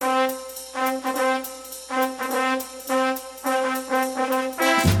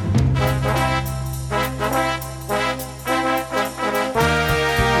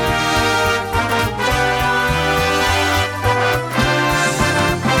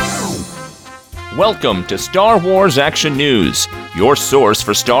Welcome to Star Wars Action News, your source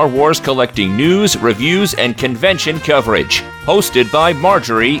for Star Wars collecting news, reviews, and convention coverage. Hosted by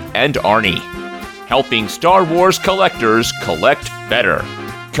Marjorie and Arnie. Helping Star Wars collectors collect better.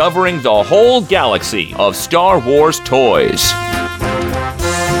 Covering the whole galaxy of Star Wars toys.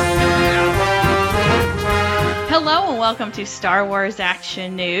 Hello and welcome to Star Wars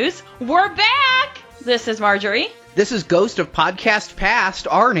Action News. We're back! This is Marjorie. This is Ghost of Podcast Past,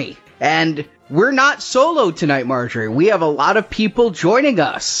 Arnie. And we're not solo tonight, Marjorie. We have a lot of people joining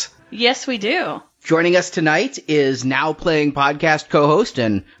us. Yes, we do. Joining us tonight is now playing podcast co-host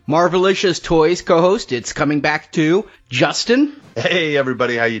and Marvelicious Toys co-host. It's coming back to Justin. Hey,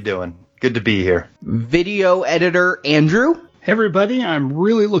 everybody. How you doing? Good to be here. Video editor Andrew. Hey, everybody. I'm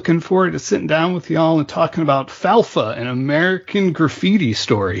really looking forward to sitting down with y'all and talking about Falfa, an American graffiti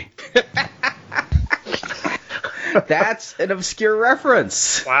story. That's an obscure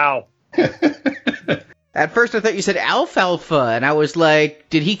reference. Wow. At first I thought you said alfalfa, and I was like,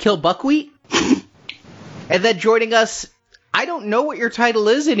 did he kill buckwheat? And then joining us, I don't know what your title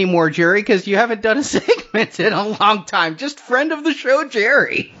is anymore, Jerry, because you haven't done a segment in a long time. Just friend of the show,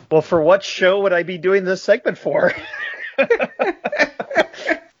 Jerry. Well, for what show would I be doing this segment for?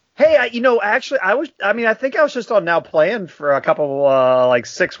 Hey, I think I was just on Now Playing for a couple,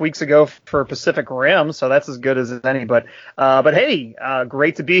 6 weeks ago for Pacific Rim, so that's as good as any. But hey,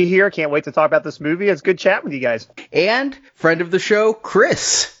 great to be here. Can't wait to talk about this movie. It's good chat with you guys. And friend of the show,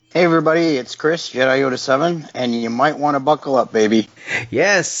 Chris. Hey everybody, it's Chris, Jedi Yoda 7, and you might want to buckle up, baby.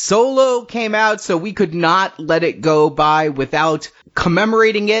 Yes, Solo came out, so we could not let it go by without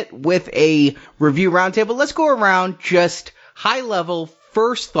commemorating it with a review roundtable. Let's go around just high level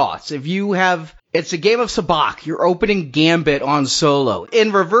first thoughts. If you have, it's a game of Sabacc, your opening gambit on Solo.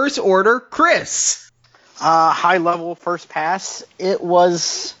 In reverse order, Chris. High level first pass. It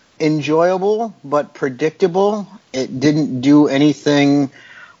was enjoyable, but predictable. It didn't do anything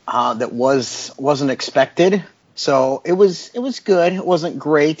that wasn't expected. So it was good. It wasn't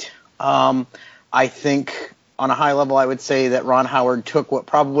great. I think on a high level, I would say that Ron Howard took what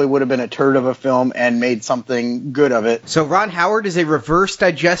probably would have been a turd of a film and made something good of it. So Ron Howard is a reverse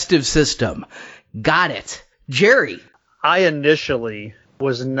digestive system. Got it. Jerry. I initially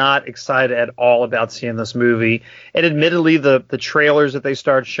was not excited at all about seeing this movie. And admittedly, the trailers that they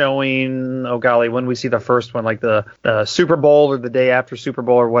start showing, oh golly, when we see the first one, like the Super Bowl or the day after Super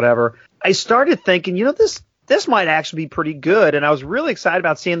Bowl or whatever, I started thinking, this might actually be pretty good. And I was really excited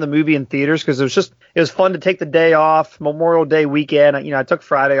about seeing the movie in theaters because it was fun to take the day off, Memorial Day weekend. I took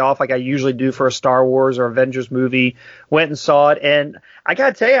Friday off like I usually do for a Star Wars or Avengers movie, went and saw it. And I got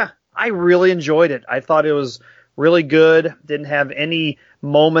to tell you, I really enjoyed it. I thought it was really good. Didn't have any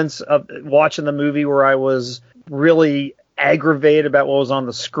moments of watching the movie where I was really aggravated about what was on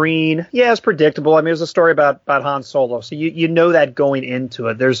the screen. Yeah, it's predictable. I mean, it was a story about Han Solo, so you know that going into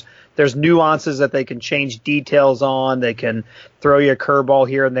it. There's nuances that they can change details on. They can throw you a curveball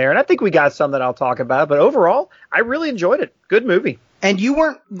here and there, and I think we got some that I'll talk about. But overall, I really enjoyed it. Good movie. And you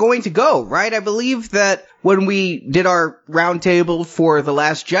weren't going to go, right? I believe that when we did our roundtable for The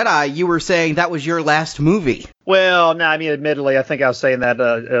Last Jedi, you were saying that was your last movie. Well, no, I mean, admittedly, I think I was saying that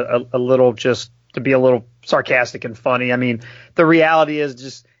a little just to be a little sarcastic and funny. I mean, the reality is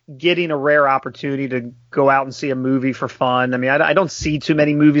just getting a rare opportunity to go out and see a movie for fun. I mean, I don't see too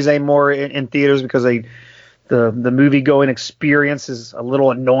many movies anymore in theaters because the movie going experience is a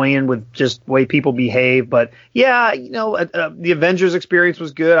little annoying with just the way people behave. But yeah, the Avengers experience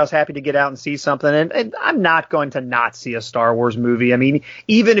was good. I was happy to get out and see something. And I'm not going to not see a Star Wars movie. I mean,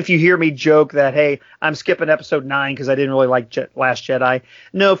 even if you hear me joke that, hey, I'm skipping episode 9 because I didn't really like Last Jedi.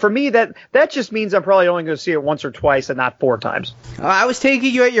 No, for me, that just means I'm probably only going to see it once or twice and not 4 times. I was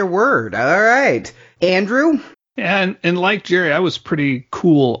taking you at your word. All right. Andrew? And like Jerry, I was pretty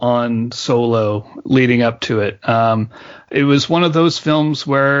cool on Solo leading up to it. It was one of those films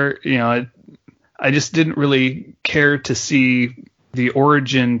where, I just didn't really care to see the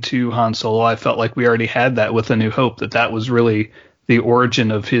origin to Han Solo. I felt like we already had that with A New Hope, that was really the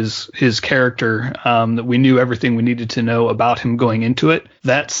origin of his character, that we knew everything we needed to know about him going into it.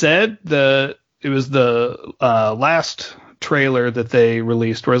 That said, it was the last trailer that they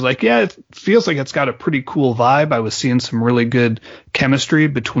released where I was like, yeah, it feels like it's got a pretty cool vibe. I was seeing some really good chemistry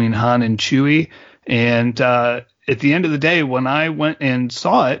between Han and Chewie. And at the end of the day, when I went and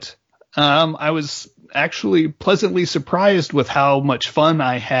saw it, I was actually pleasantly surprised with how much fun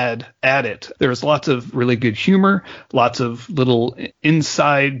I had at it. There's lots of really good humor, lots of little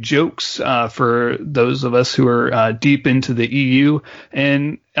inside jokes for those of us who are deep into the EU.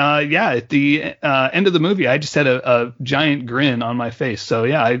 And at the end of the movie, I just had a giant grin on my face. So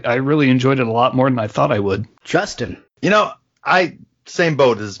yeah, I really enjoyed it a lot more than I thought I would. Justin. Same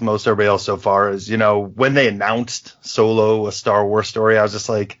boat as most everybody else so far. As when they announced Solo, a Star Wars story, I was just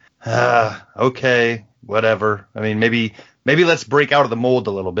like, okay, whatever. I mean, maybe let's break out of the mold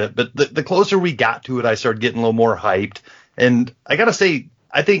a little bit. But the closer we got to it, I started getting a little more hyped. And I gotta say,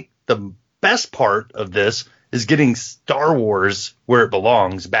 I think the best part of this is getting Star Wars where it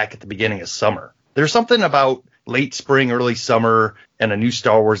belongs back at the beginning of summer. There's something about late spring, early summer, and a new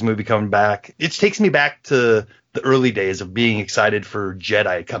Star Wars movie coming back. It takes me back to the early days of being excited for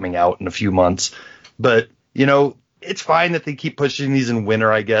Jedi coming out in a few months. But, it's fine that they keep pushing these in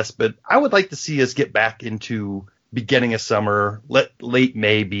winter, I guess. But I would like to see us get back into beginning of summer, let late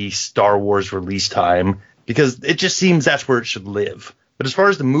May be Star Wars release time, because it just seems that's where it should live. But as far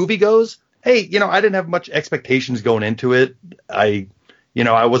as the movie goes, hey, I didn't have much expectations going into it. I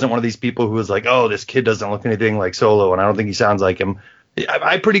wasn't one of these people who was like, oh, this kid doesn't look anything like Solo, and I don't think he sounds like him.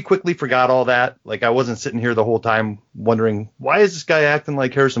 I pretty quickly forgot all that. Like, I wasn't sitting here the whole time wondering, why is this guy acting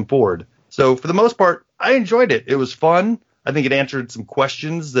like Harrison Ford? So for the most part, I enjoyed it. It was fun. I think it answered some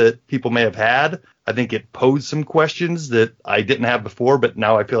questions that people may have had. I think it posed some questions that I didn't have before, but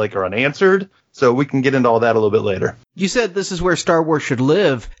now I feel like are unanswered. So we can get into all that a little bit later. You said this is where Star Wars should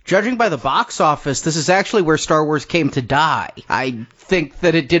live. Judging by the box office, this is actually where Star Wars came to die. I think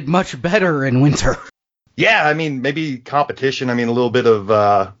that it did much better in winter. Yeah, I mean, maybe competition. I mean, a little bit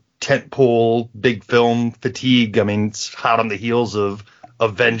of tentpole, big film fatigue. I mean, it's hot on the heels of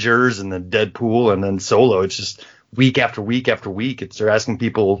Avengers and then Deadpool and then Solo. It's just week after week after week. They're asking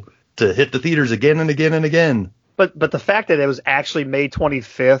people to hit the theaters again and again and again. But the fact that it was actually May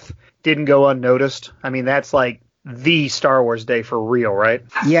 25th didn't go unnoticed. I mean, that's like the Star Wars day for real, right?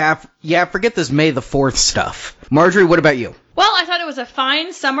 Yeah, forget this May the 4th stuff. Marjorie, what about you? Well, I thought it was a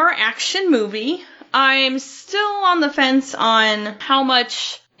fine summer action movie. I'm still on the fence on how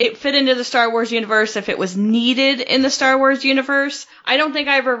much it fit into the Star Wars universe, if it was needed in the Star Wars universe. I don't think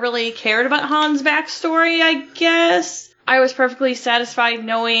I ever really cared about Han's backstory, I guess. I was perfectly satisfied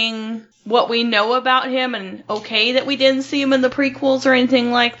knowing what we know about him, and okay that we didn't see him in the prequels or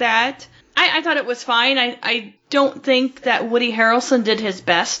anything like that. I thought it was fine. I don't think that Woody Harrelson did his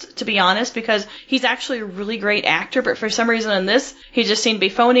best, to be honest, because he's actually a really great actor, but for some reason in this, he just seemed to be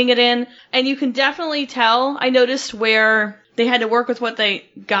phoning it in. And you can definitely tell, I noticed where they had to work with what they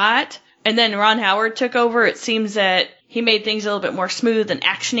got, and then Ron Howard took over. It seems that he made things a little bit more smooth and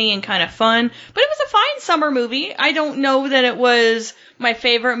actiony and kind of fun. But it was a fine summer movie. I don't know that it was my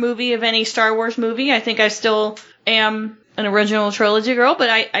favorite movie of any Star Wars movie. I think I still am an original trilogy girl, but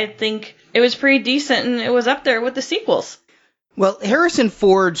I think it was pretty decent, and it was up there with the sequels. Well, Harrison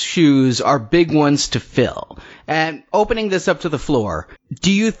Ford's shoes are big ones to fill. And opening this up to the floor, do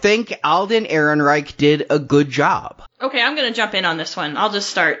you think Alden Ehrenreich did a good job? Okay, I'm going to jump in on this one. I'll just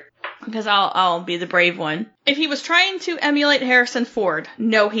start, because I'll be the brave one. If he was trying to emulate Harrison Ford,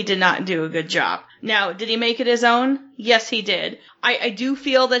 no, he did not do a good job. Now, did he make it his own? Yes, he did. I do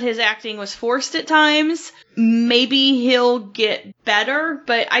feel that his acting was forced at times. Maybe he'll get better,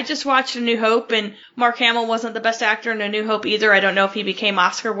 but I just watched A New Hope, and Mark Hamill wasn't the best actor in A New Hope either. I don't know if he became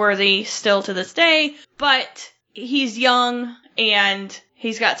Oscar-worthy still to this day, but he's young, and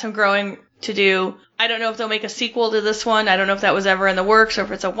he's got some growing to do. I don't know if they'll make a sequel to this one. I don't know if that was ever in the works or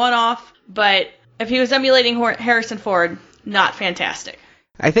if it's a one-off, but if he was emulating Harrison Ford, not fantastic.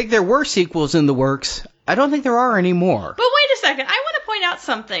 I think there were sequels in the works. I don't think there are anymore. But wait a second. I want to point out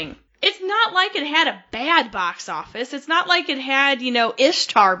something. It's not like it had a bad box office. It's not like it had,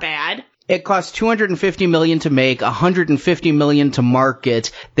 Ishtar bad. It cost $250 million to make, $150 million to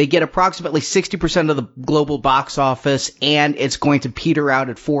market. They get approximately 60% of the global box office, and it's going to peter out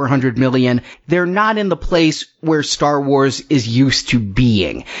at $400 million. They're not in the place where Star Wars is used to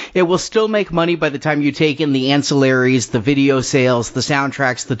being. It will still make money by the time you take in the ancillaries, the video sales, the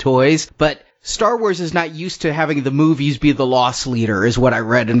soundtracks, the toys, but Star Wars is not used to having the movies be the loss leader, is what I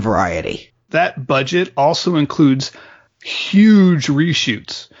read in Variety. That budget also includes huge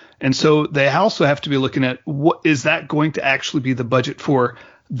reshoots. And so they also have to be looking at, what is that going to actually be the budget for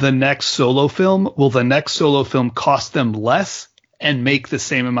the next Solo film? Will the next Solo film cost them less and make the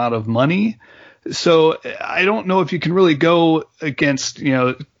same amount of money? So I don't know if you can really go against,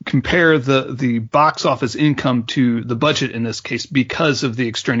 compare the box office income to the budget in this case because of the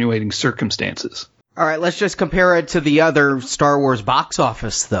extenuating circumstances. All right, let's just compare it to the other Star Wars box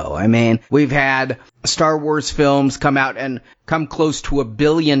office, though. I mean, we've had Star Wars films come out and come close to $1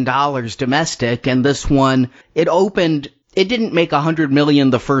 billion domestic, and this one, it didn't make $100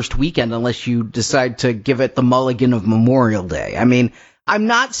 million the first weekend unless you decide to give it the mulligan of Memorial Day. I mean, I'm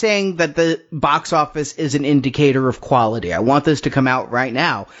not saying that the box office is an indicator of quality. I want this to come out right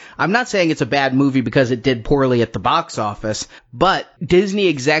now. I'm not saying it's a bad movie because it did poorly at the box office, but Disney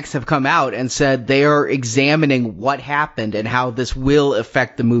execs have come out and said they are examining what happened and how this will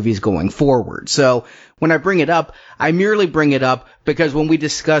affect the movies going forward. So when I bring it up, I merely bring it up because when we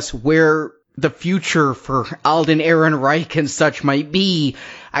discuss where the future for Alden Ehrenreich and such might be,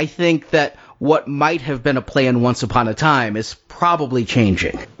 I think that what might have been a plan once upon a time is probably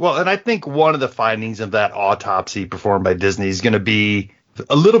changing. Well, and I think one of the findings of that autopsy performed by Disney is going to be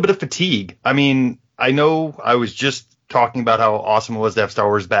a little bit of fatigue. I mean, I know I was just talking about how awesome it was to have Star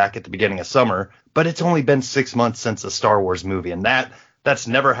Wars back at the beginning of summer, but it's only been 6 months since a Star Wars movie, and that's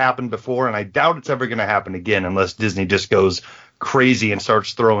never happened before, and I doubt it's ever going to happen again unless Disney just goes crazy and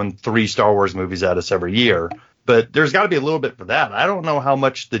starts throwing 3 Star Wars movies at us every year. But there's got to be a little bit for that. I don't know how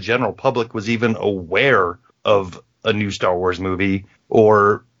much the general public was even aware of a new Star Wars movie,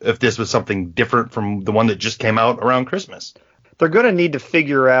 or if this was something different from the one that just came out around Christmas. They're going to need to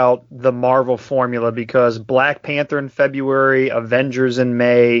figure out the Marvel formula because Black Panther in February, Avengers in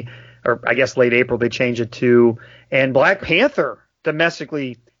May, or I guess late April they changed it to, and Black Panther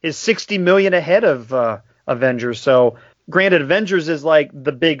domestically is 60 million ahead of Avengers. So granted, Avengers is like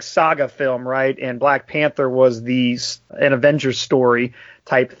the big saga film, right? And Black Panther was an Avengers story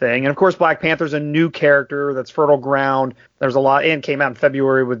type thing. And of course, Black Panther's a new character that's fertile ground. There's a lot, and came out in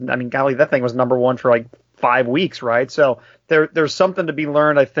February with, I mean, golly, that thing was #1 for like 5 weeks, right? So there's something to be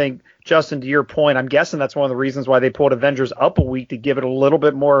learned, I think. Justin, to your point, I'm guessing that's one of the reasons why they pulled Avengers up a week to give it a little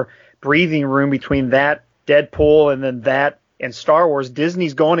bit more breathing room between that, Deadpool, and then that and Star Wars.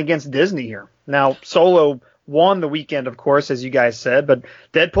 Disney's going against Disney here. Now, Solo won the weekend, of course, as you guys said, but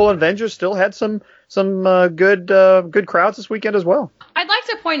Deadpool and Avengers still had some good crowds this weekend as well. I'd like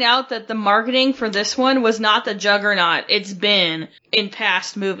to point out that the marketing for this one was not the juggernaut it's been in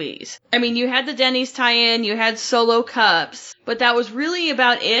past movies. I mean, you had the Denny's tie-in, you had Solo Cups, but that was really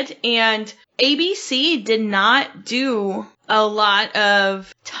about it, and ABC did not do a lot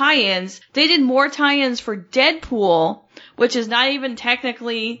of tie-ins. They did more tie-ins for Deadpool, which is not even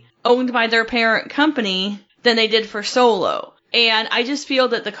technically owned by their parent company, than they did for Solo. And I just feel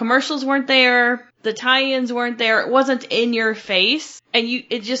that the commercials weren't there, the tie-ins weren't there, it wasn't in your face, and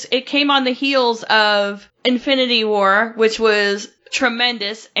it came on the heels of Infinity War, which was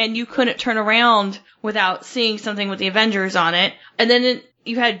tremendous, and you couldn't turn around without seeing something with the Avengers on it. And then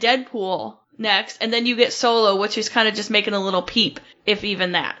you had Deadpool next, and then you get Solo, which is kind of just making a little peep, if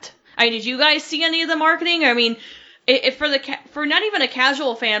even that. I mean, did you guys see any of the marketing? I mean, if for not even a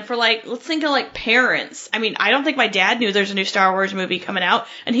casual fan, for like, let's think of like parents. I mean, I don't think my dad knew there's a new Star Wars movie coming out,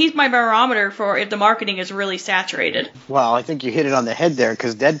 and he's my barometer for if the marketing is really saturated. Well, I think you hit it on the head there,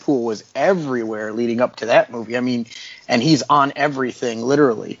 because Deadpool was everywhere leading up to that movie. I mean, and he's on everything,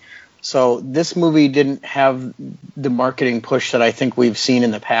 literally. So this movie didn't have the marketing push that I think we've seen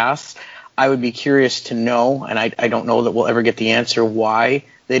in the past. I would be curious to know, and I don't know that we'll ever get the answer why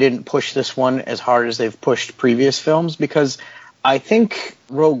they didn't push this one as hard as they've pushed previous films, because I think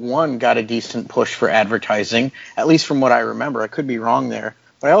Rogue One got a decent push for advertising, at least from what I remember. I could be wrong there.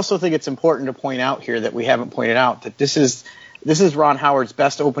 But I also think it's important to point out here that we haven't pointed out that this is Ron Howard's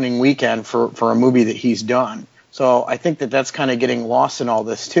best opening weekend for a movie that he's done. So I think that that's kind of getting lost in all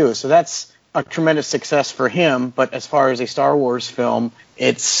this too. So that's a tremendous success for him, but as far as a Star Wars film,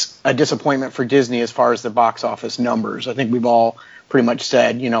 it's a disappointment for Disney as far as the box office numbers. I think we've all pretty much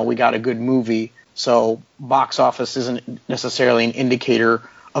said, we got a good movie, so box office isn't necessarily an indicator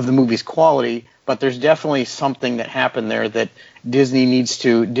of the movie's quality, but there's definitely something that happened there that Disney needs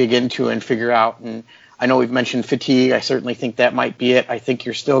to dig into and figure out. And I know we've mentioned fatigue. I certainly think that might be it. I think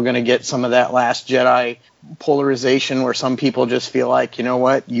you're still going to get some of that Last Jedi polarization where some people just feel like, you know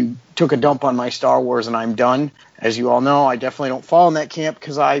what, you took a dump on my Star Wars and I'm done. As you all know, I definitely don't fall in that camp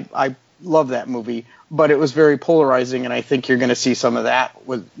because I love that movie. But it was very polarizing, and I think you're going to see some of that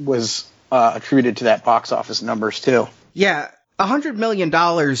was attributed to that box office numbers too. Yeah, $100 million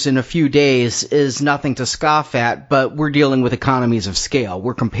in a few days is nothing to scoff at, but we're dealing with economies of scale.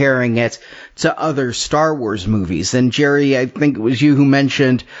 We're comparing it to other Star Wars movies. And Jerry, I think it was you who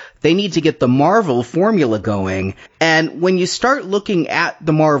mentioned they need to get the Marvel formula going. And when you start looking at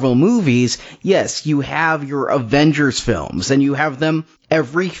the Marvel movies, yes, you have your Avengers films, and you have them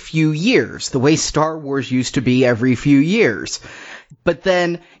every few years, the way Star Wars used to be every few years. But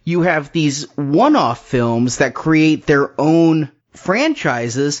then you have these one-off films that create their own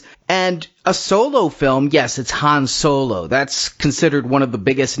franchises, and a Solo film, yes, it's Han Solo. That's considered one of the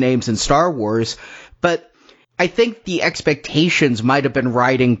biggest names in Star Wars, but I think the expectations might have been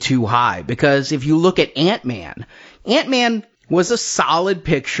riding too high, because if you look at Ant-Man was a solid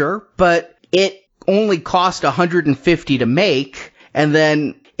picture, but it only cost $150 to make, and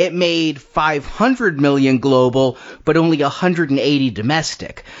then it made $500 million global, but only $180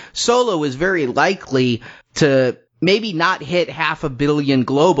 domestic. Solo is very likely to maybe not hit $500 million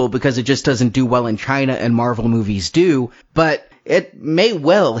global because it just doesn't do well in China and Marvel movies do, but it may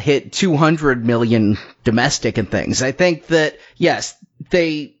well hit 200 million domestic and things. I think that, yes,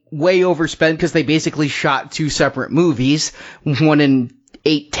 they way overspent because they basically shot two separate movies, one in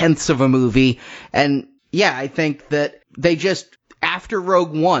 8/10 of a movie, and yeah, I think that they just, after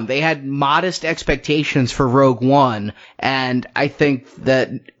Rogue One, they had modest expectations for Rogue One, and I think that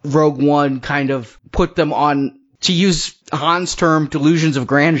Rogue One kind of put them on, to use Han's term, delusions of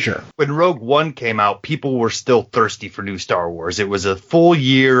grandeur. When Rogue One came out, people were still thirsty for new Star Wars. It was a full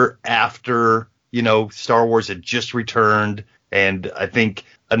year after, Star Wars had just returned, and I think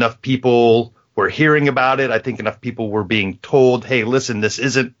enough people were hearing about it. I think enough people were being told, hey, listen, this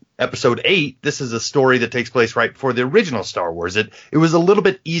isn't Episode 8. This is a story that takes place right before the original Star Wars. It was a little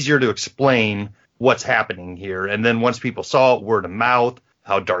bit easier to explain what's happening here. And then once people saw it, word of mouth,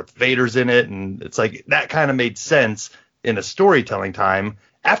 how Darth Vader's in it, and it's like that kind of made sense in a storytelling time.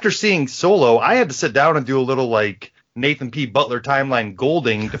 After seeing Solo, I had to sit down and do a little like Nathan P. Butler timeline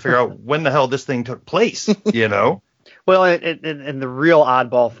golding to figure out when the hell this thing took place, Well, and the real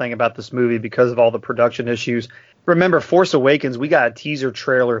oddball thing about this movie, because of all the production issues, remember Force Awakens, we got a teaser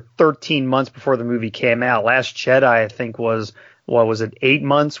trailer 13 months before the movie came out. Last Jedi, I think, was, 8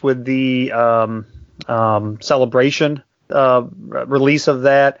 months with the Celebration release of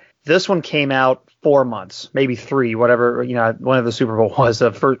that. This one came out 4 months, maybe 3, whatever, one of the Super Bowl was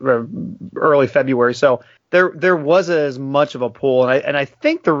early February. So there wasn't as much of a pull. And I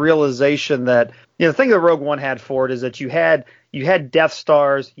think the realization that, the thing that Rogue One had for it is that you had Death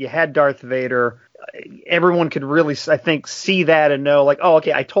Stars, you had Darth Vader. Everyone could really, I think, see that and know, like, oh,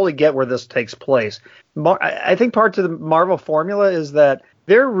 okay, I totally get where this takes place. I think part of the Marvel formula is that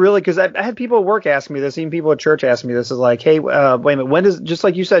they're really, because I had people at work ask me this, even people at church ask me this, is like, hey, wait a minute, when does, just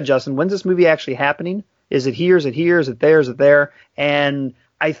like you said, Justin, when's this movie actually happening? Is it here? Is it here? Is it there? Is it there? And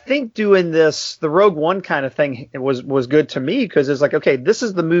I think doing this, the Rogue One kind of thing, was good to me, because it's like, okay, this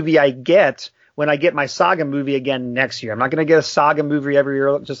is the movie I get when I get my Saga movie again next year. I'm not going to get a Saga movie every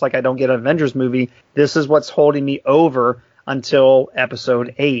year, just like I don't get an Avengers movie. This is what's holding me over until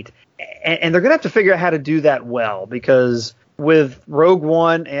Episode 8. And they're going to have to figure out how to do that well, because with Rogue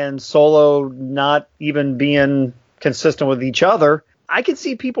One and Solo not even being consistent with each other, I could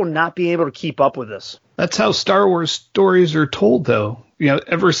see people not being able to keep up with this. That's how Star Wars stories are told, though.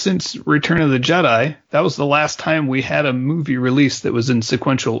 Ever since Return of the Jedi, that was the last time we had a movie release that was in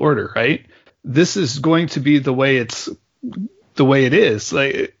sequential order, right? This is going to be the way it is.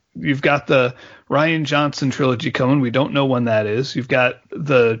 Like, you've got the Rian Johnson trilogy coming. We don't know when that is. You've got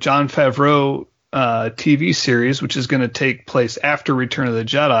the Jon Favreau TV series, which is going to take place after Return of the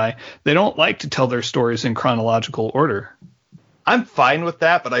Jedi. They don't like to tell their stories in chronological order. I'm fine with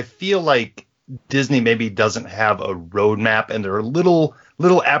that, but I feel like Disney maybe doesn't have a roadmap, and they're a little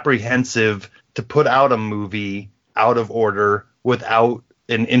apprehensive to put out a movie out of order without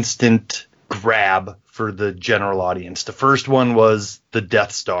an instant grab for the general audience. The first one was the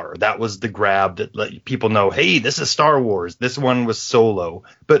Death Star. That was the grab that let people know, hey, this is Star Wars. This one was Solo.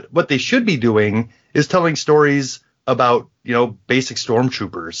 But what they should be doing is telling stories about, basic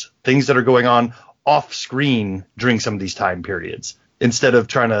stormtroopers, things that are going on off screen during some of these time periods, instead of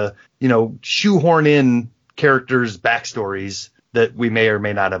trying to, shoehorn in characters' backstories that we may or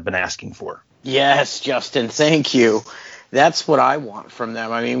may not have been asking for. Yes, Justin, thank you. That's what I want from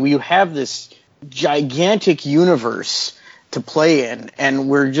them. I mean, we have this gigantic universe to play in, and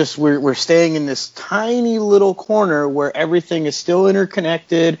we're staying in this tiny little corner where everything is still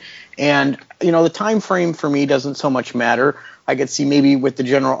interconnected, and the time frame for me doesn't so much matter. I could see maybe with the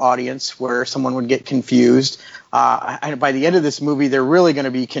general audience where someone would get confused. By the end of this movie, they're really going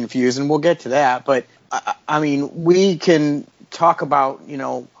to be confused, and we'll get to that. But I mean, we can talk about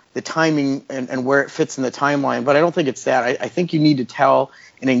the timing and where it fits in the timeline, but I don't think it's that. I think you need to tell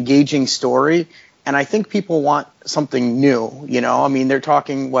an engaging story, and I think people want something new. I mean, we're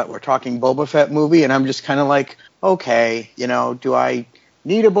talking Boba Fett movie, and I'm just kind of like, okay, do I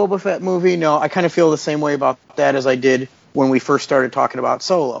need a Boba Fett movie? No, I kind of feel the same way about that as I did when we first started talking about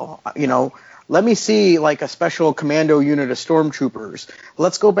Solo. let me see like a special commando unit of stormtroopers.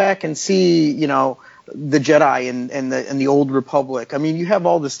 Let's go back and see, the Jedi and the Old Republic. I mean, you have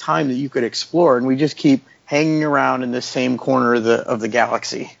all this time that you could explore, and we just keep hanging around in the same corner of the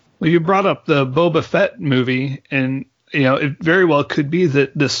galaxy. Well, you brought up the Boba Fett movie, and it very well could be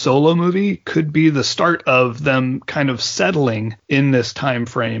that this Solo movie could be the start of them kind of settling in this time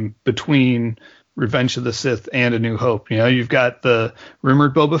frame between Revenge of the Sith and A New Hope. You've got the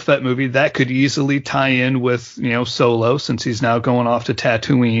rumored Boba Fett movie that could easily tie in with, Solo, since he's now going off to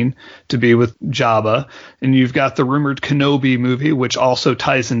Tatooine to be with Jabba. And you've got the rumored Kenobi movie, which also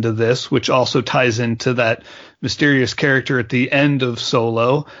ties into this, which also ties into that mysterious character at the end of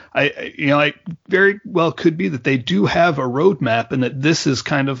Solo. I very well could be that they do have a roadmap and that this is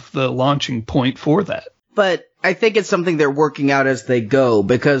kind of the launching point for that. But I think it's something they're working out as they go,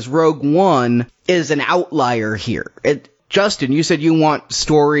 because Rogue One is an outlier here. Justin, you said you want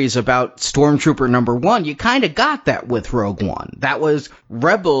stories about Stormtrooper number 1. You kind of got that with Rogue One. That was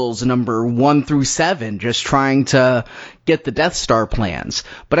Rebels number 1 through 7, just trying to get the Death Star plans.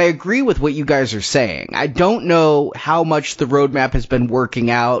 But I agree with what you guys are saying. I don't know how much the roadmap has been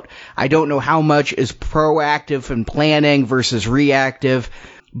working out. I don't know how much is proactive and planning versus reactive.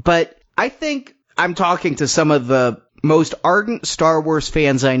 But I think I'm talking to some of the most ardent Star Wars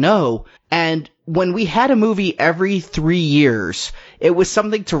fans I know, and when we had a movie every 3 years, it was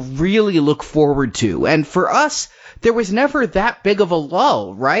something to really look forward to. And for us, there was never that big of a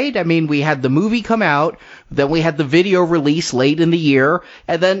lull, right? I mean, we had the movie come out, then we had the video release late in the year,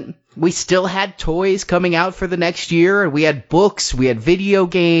 and then we still had toys coming out for the next year, and we had books, we had video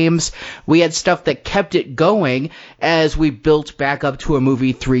games, we had stuff that kept it going as we built back up to a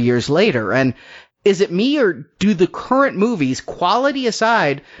movie 3 years later. And is it me, or do the current movies, quality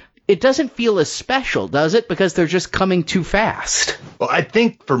aside, it doesn't feel as special, does it? Because they're just coming too fast. Well, I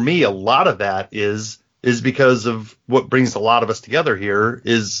think for me, a lot of that is because of what brings a lot of us together here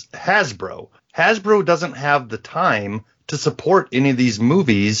is Hasbro. Hasbro doesn't have the time to support any of these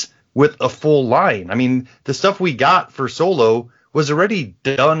movies with a full line. I mean, the stuff we got for Solo was already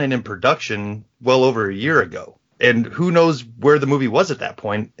done and in production well over a year ago. And who knows where the movie was at that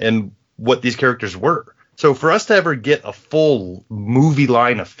point and what these characters were. So for us to ever get a full movie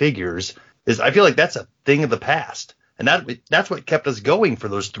line of figures I feel like that's a thing of the past. And that's what kept us going for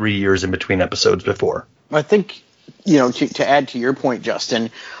those 3 years in between episodes before. I think, to add to your point, Justin,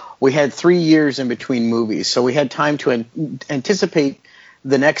 we had 3 years in between movies. So we had time to anticipate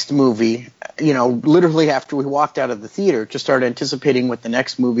the next movie, literally after we walked out of the theater, to start anticipating what the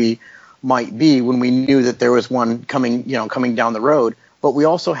next movie might be when we knew that there was one coming down the road. But we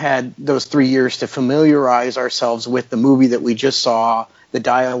also had those 3 years to familiarize ourselves with the movie that we just saw, the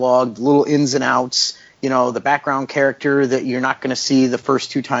dialogue, the little ins and outs, the background character that you're not going to see the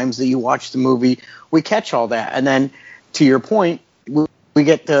first 2 times that you watch the movie. We catch all that. And then, to your point, we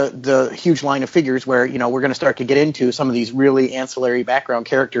get the huge line of figures where, we're going to start to get into some of these really ancillary background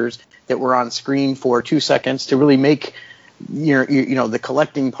characters that were on screen for 2 seconds to really make the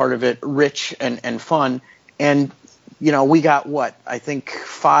collecting part of it rich and fun. And we got I think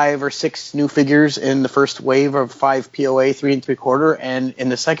 5 or 6 new figures in the first wave of 5 POA 3 3/4, and in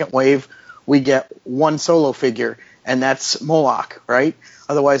the second wave we get 1 Solo figure, and that's Moloch, right?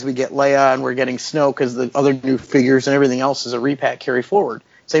 Otherwise we get Leia and we're getting Snoke because the other new figures and everything else is a repack carry forward.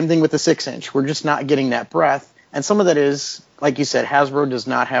 Same thing with the 6-inch. We're just not getting that breadth, and some of that is, like you said, Hasbro does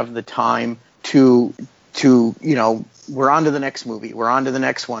not have the time to we're on to the next movie, we're on to the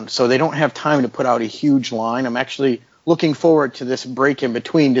next one, so they don't have time to put out a huge line. I'm actually looking forward to this break in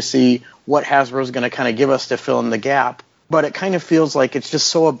between to see what Hasbro is going to kind of give us to fill in the gap. But it kind of feels like it's just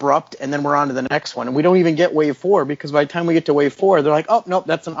so abrupt, and then we're on to the next one. And we don't even get Wave 4, because by the time we get to Wave 4, they're like, oh, nope,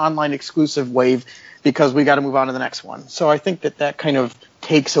 that's an online exclusive wave because we got to move on to the next one. So I think that kind of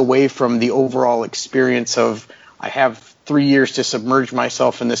takes away from the overall experience of I have 3 years to submerge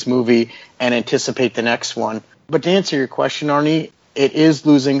myself in this movie and anticipate the next one. But to answer your question, Arnie, it is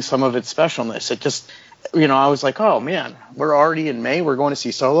losing some of its specialness. It just... I was like, oh, man, we're already in May. We're going to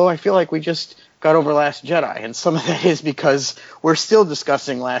see Solo. I feel like we just got over Last Jedi. And some of that is because we're still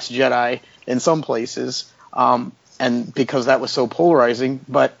discussing Last Jedi in some places, and because that was so polarizing.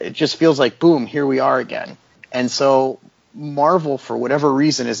 But it just feels like, boom, here we are again. And so Marvel, for whatever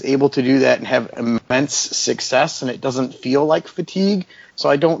reason, is able to do that and have immense success, and it doesn't feel like fatigue. So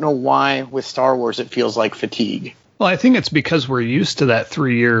I don't know why with Star Wars it feels like fatigue. Well, I think it's because we're used to that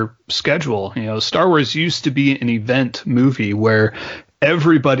 3-year schedule. Star Wars used to be an event movie where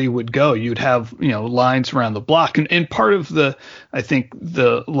everybody would go. You'd have, lines around the block. And part of I think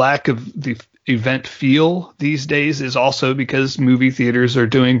the lack of the event feel these days is also because movie theaters are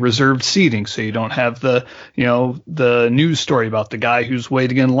doing reserved seating. So you don't have the news story about the guy who's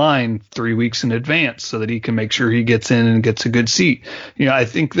waiting in line 3 weeks in advance so that he can make sure he gets in and gets a good seat. I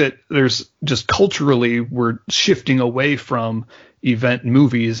think that there's just culturally, we're shifting away from event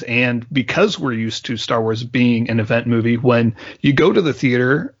movies. And because we're used to Star Wars being an event movie, when you go to the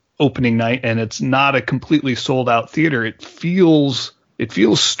theater opening night and it's not a completely sold out theater, it feels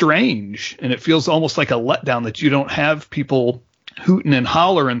strange, and it feels almost like a letdown that you don't have people hooting and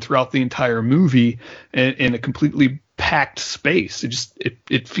hollering throughout the entire movie in a completely packed space.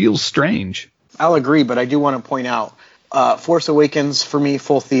 It feels strange. I'll agree, but I do want to point out, Force Awakens for me,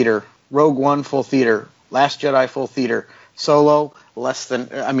 full theater. Rogue One, full theater. Last Jedi, full theater. Solo,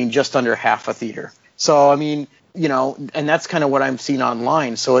 just under half a theater. So, and that's kind of what I'm seeing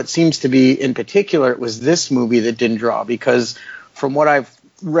online. So it seems to be, in particular, it was this movie that didn't draw, because from what I've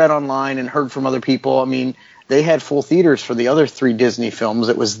read online and heard from other people, they had full theaters for the other 3 Disney films.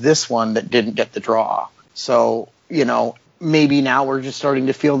 It was this one that didn't get the draw. So, maybe now we're just starting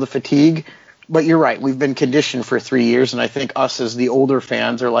to feel the fatigue. But you're right. We've been conditioned for 3 years, and I think us as the older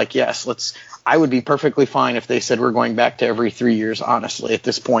fans are like, yes, I would be perfectly fine if they said we're going back to every 3 years, honestly, at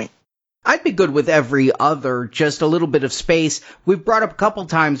this point. I'd be good with every other, just a little bit of space. We've brought up a couple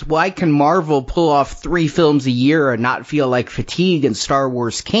times, why can Marvel pull off 3 films a year and not feel like fatigue and Star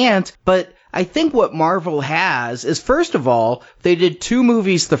Wars can't? But I think what Marvel has is, first of all, they did 2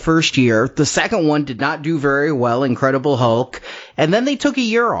 movies the first year. The second one did not do very well, Incredible Hulk. And then they took a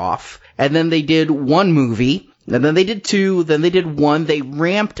year off, and then they did 1 movie. And then they did 2, then they did 1. They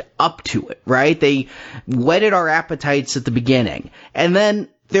ramped up to it, right? They whetted our appetites at the beginning. And then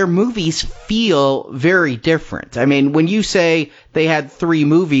their movies feel very different. When you say they had 3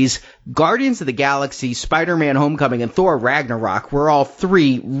 movies, Guardians of the Galaxy, Spider-Man Homecoming, and Thor Ragnarok were all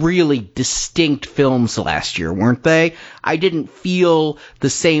 3 really distinct films last year, weren't they? I didn't feel the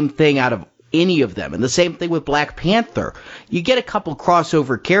same thing out of any of them. And the same thing with Black Panther. You get a couple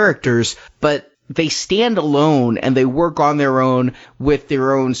crossover characters, but they stand alone and they work on their own with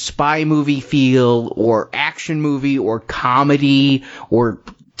their own spy movie feel or action movie or comedy or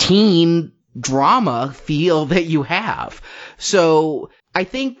teen drama feel that you have. So I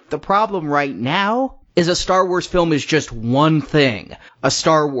think the problem right now is a Star Wars film is just one thing, a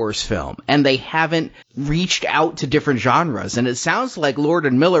Star Wars film, and they haven't reached out to different genres. And it sounds like Lord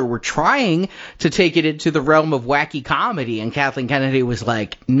and Miller were trying to take it into the realm of wacky comedy, and Kathleen Kennedy was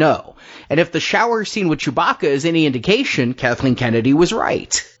like, no. And if the shower scene with Chewbacca is any indication, Kathleen Kennedy was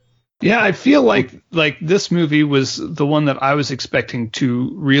right. Yeah, I feel like this movie was the one that I was expecting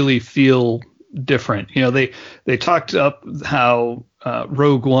to really feel different. They talked up how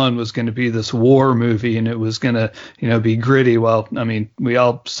Rogue One was going to be this war movie and it was going to, be gritty. Well, we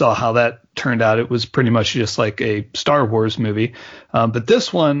all saw how that turned out. It was pretty much just like a Star Wars movie. But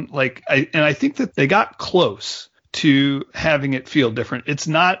this one, I think that they got close to having it feel different. It's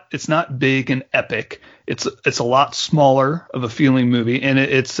not big and epic. It's a lot smaller of a feeling movie, and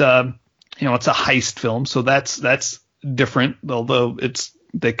it's a heist film, so that's different. Although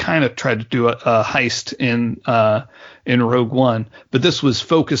they kind of tried to do a heist in Rogue One, but this was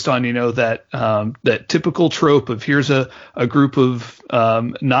focused on that typical trope of here's a group of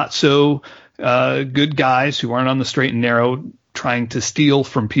not so good guys who aren't on the straight and narrow trying to steal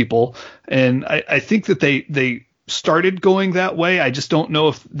from people, and I think that they started going that way. I just don't know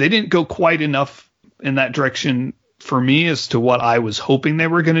if they didn't go quite enough in that direction for me as to what I was hoping they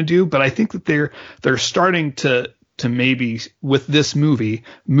were going to do. But I think that they're starting to maybe with this movie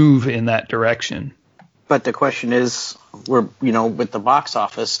move in that direction. But the question is, with the box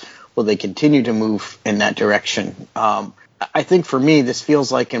office, will they continue to move in that direction? I think for me, this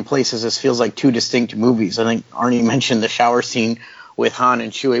feels like 2 distinct movies. I think Arnie mentioned the shower scene with Han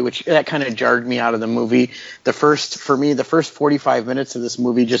and Chewie, which that kind of jarred me out of the movie. The first 45 minutes of this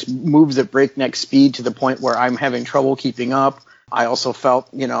movie just moves at breakneck speed to the point where I'm having trouble keeping up. I also felt,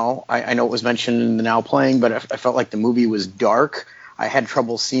 I know it was mentioned in the Now Playing, but I felt like the movie was dark. I had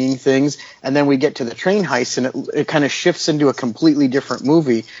trouble seeing things. And then we get to the train heist, and it kind of shifts into a completely different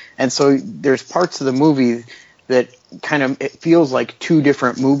movie. And so there's parts of the movie that it feels like 2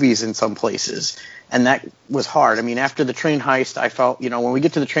 different movies in some places. And that was hard. After the train heist, I felt, when we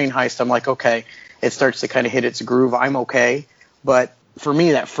get to the train heist, I'm like, okay, it starts to kind of hit its groove. I'm okay. But for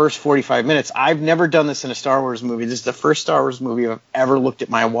me, that first 45 minutes, I've never done this in a Star Wars movie. This is the first Star Wars movie I've ever looked at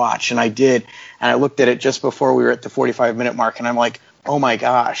my watch. And I did. And I looked at it just before we were at the 45-minute mark. And I'm like, oh, my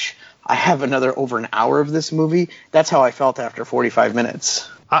gosh. I have another over an hour of this movie. That's how I felt after 45 minutes.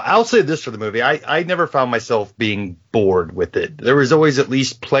 I'll say this for the movie. I never found myself being bored with it. There was always at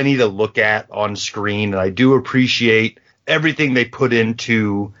least plenty to look at on screen, and I do appreciate everything they put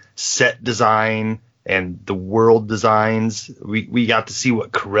into set design and the world designs. We got to see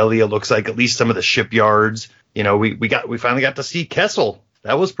what Corellia looks like, at least some of the shipyards. You know, we finally got to see Kessel.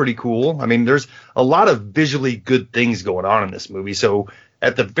 That was pretty cool. I mean, there's a lot of visually good things going on in this movie. So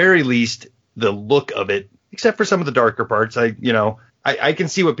at the very least, the look of it, except for some of the darker parts, I can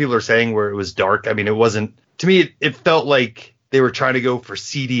see what people are saying where it was dark. I mean, it wasn't, to me, it felt like they were trying to go for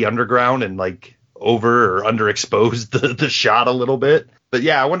seedy underground and like over or underexposed the shot a little bit. But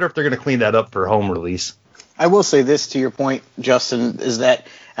yeah, I wonder if they're going to clean that up for home release. I will say this to your point, Justin, is that,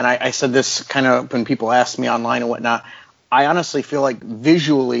 and I said this kind of when people asked me online and whatnot, I honestly feel like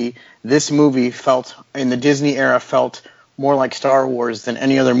visually this movie felt, in the Disney era, felt more like Star Wars than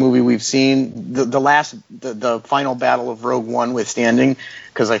any other movie we've seen. The final battle of Rogue One withstanding,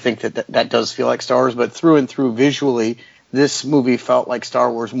 because I think that does feel like Star Wars, but through and through visually, this movie felt like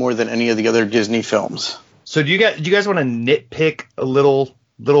Star Wars more than any of the other Disney films. So do you guys want to nitpick a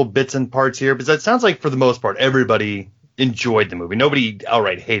little bits and parts here? Because it sounds like for the most part everybody enjoyed the movie. Nobody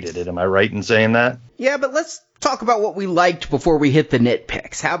outright hated it. Am I right in saying that? Yeah, but let's talk about what we liked before we hit the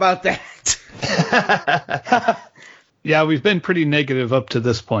nitpicks. How about that? Yeah, we've been pretty negative up to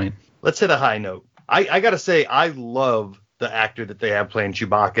this point. Let's hit a high note. I got to say, I love the actor that they have playing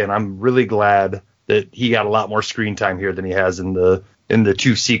Chewbacca, and I'm really glad that he got a lot more screen time here than he has in the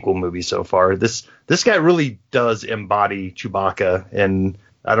 2 sequel movies so far. This guy really does embody Chewbacca, and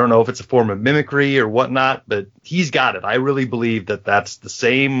I don't know if it's a form of mimicry or whatnot, but he's got it. I really believe that that's the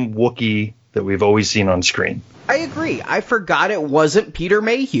same Wookiee that we've always seen on screen. I agree. I forgot it wasn't Peter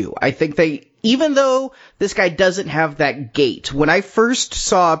Mayhew. I think even though this guy doesn't have that gait, when I first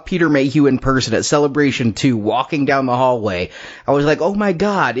saw Peter Mayhew in person at Celebration 2 walking down the hallway, I was like, oh my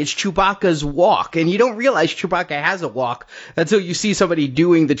god, it's Chewbacca's walk. And you don't realize Chewbacca has a walk until you see somebody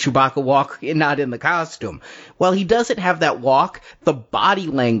doing the Chewbacca walk and not in the costume. While he doesn't have that walk, the body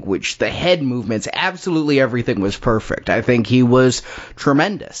language, the head movements, absolutely everything was perfect. I think he was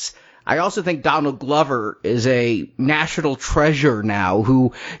tremendous. I also think Donald Glover is a national treasure now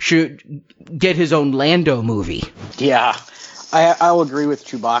who should get his own Lando movie. Yeah, I'll agree with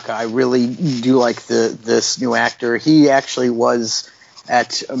Chewbacca. I really do like this new actor. He actually was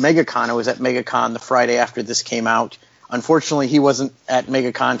at MegaCon. I was at MegaCon the Friday after this came out. Unfortunately, he wasn't at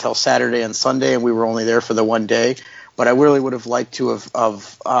MegaCon until Saturday and Sunday, and we were only there for the one day. But I really would have liked to have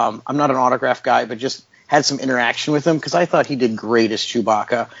I'm not an autograph guy, but just had some interaction with him, because I thought he did great as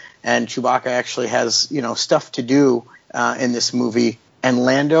Chewbacca. And Chewbacca actually has, stuff to do in this movie. And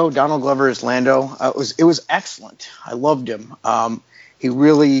Lando, Donald Glover as Lando, it was excellent. I loved him. He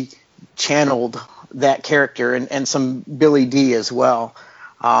really channeled that character, and some Billy Dee as well.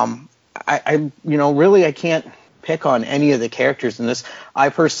 Really I can't pick on any of the characters in this. I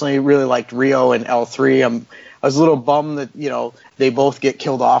personally really liked Rio and L3. I was a little bummed that, they both get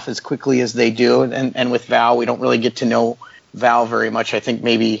killed off as quickly as they do. And with Val, we don't really get to know Val very much. I think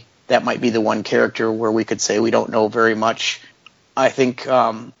maybe that might be the one character where we could say we don't know very much. I think,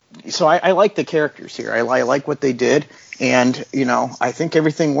 so I like the characters here. I like what they did. And, I think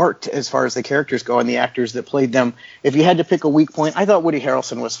everything worked as far as the characters go and the actors that played them. If you had to pick a weak point, I thought Woody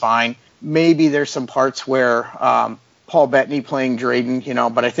Harrelson was fine. Maybe there's some parts where Paul Bettany playing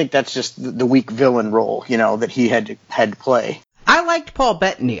Drayden, but I think that's just the weak villain role, that he had to play. I liked Paul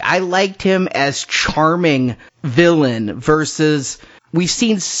Bettany. I liked him as charming villain versus we've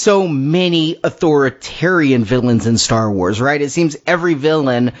seen so many authoritarian villains in Star Wars, right? It seems every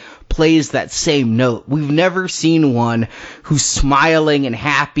villain plays that same note. We've never seen one who's smiling and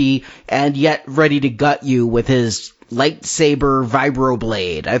happy and yet ready to gut you with his lightsaber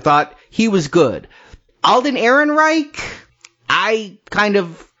vibroblade. I thought he was good. Alden Ehrenreich, I kind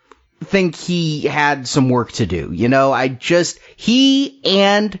of think he had some work to do. He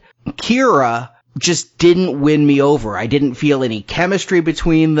and Kira just didn't win me over. I didn't feel any chemistry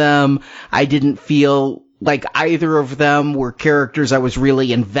between them. I didn't feel like either of them were characters I was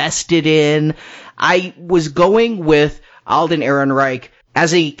really invested in. I was going with Alden Ehrenreich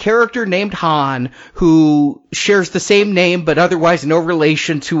as a character named Han who shares the same name but otherwise no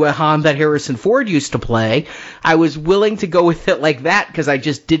relation to a Han that Harrison Ford used to play. I was willing to go with it like that because I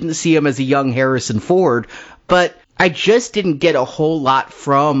just didn't see him as a young Harrison Ford, but I just didn't get a whole lot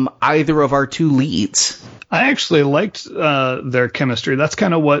from either of our two leads. I actually liked their chemistry. That's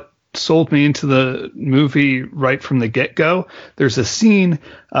kind of what sold me into the movie right from the get-go. There's a scene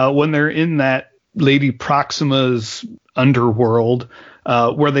when they're in that Lady Proxima's underworld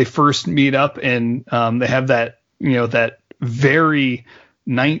where they first meet up, and they have that, that very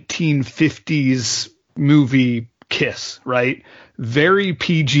 1950s movie kiss, right? Very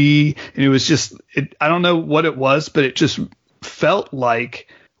PG, and it was just, I don't know what it was, but it just felt like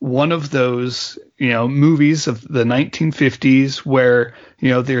one of those, movies of the 1950s where,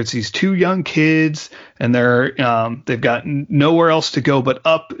 there's these two young kids and they've got nowhere else to go but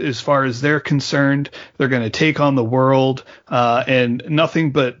up as far as they're concerned. They're going to take on the world, and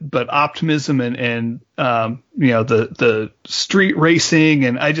nothing but optimism and the street racing.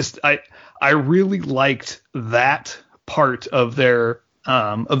 And I really liked that part of their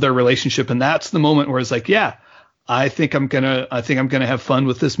relationship. And that's the moment where it's like, yeah, I think I'm gonna have fun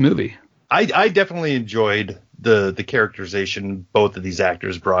with this movie. I definitely enjoyed the characterization both of these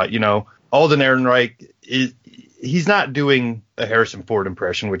actors brought. Alden Ehrenreich he's not doing a Harrison Ford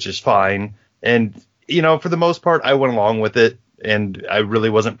impression, which is fine. And for the most part, I went along with it, and I really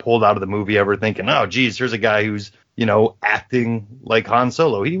wasn't pulled out of the movie ever thinking, oh, geez, here's a guy who's acting like Han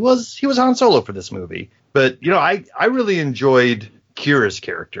Solo. He was Han Solo for this movie. But I really enjoyed Qi'ra's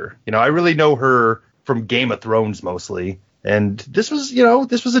character. I really know her from Game of Thrones mostly. And this was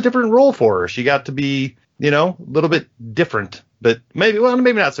a different role for her. She got to be, a little bit different, but maybe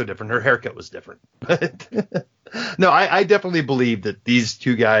not so different. Her haircut was different. No, I definitely believe that these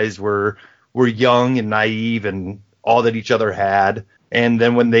two guys were young and naive and all that each other had. And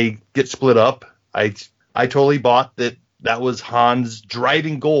then when they get split up, I totally bought that was Han's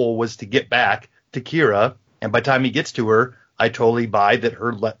driving goal was to get back to Qi'ra. And by the time he gets to her, I totally buy that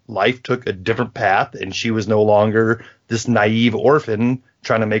her life took a different path, and she was no longer this naive orphan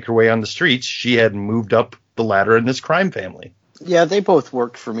trying to make her way on the streets. She had moved up the ladder in this crime family. Yeah, they both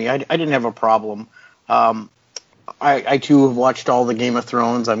worked for me. I didn't have a problem. I too have watched all the Game of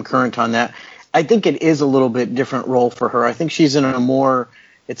Thrones. I'm current on that. I think it is a little bit different role for her. I think she's in a more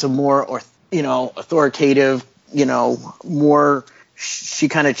authoritative, more. She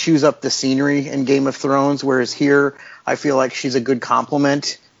kind of chews up the scenery in Game of Thrones, whereas here I feel like she's a good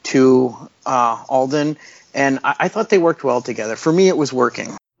complement to Alden, and I thought they worked well together. For me, it was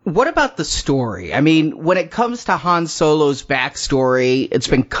working. What about the story? I mean, when it comes to Han Solo's backstory, it's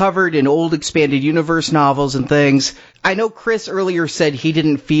been covered in old expanded universe novels and things. I know Chris earlier said he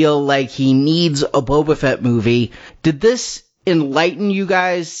didn't feel like he needs a Boba Fett movie. Did this enlighten you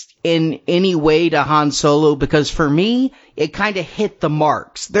guys in any way to Han Solo? Because for me, it kind of hit the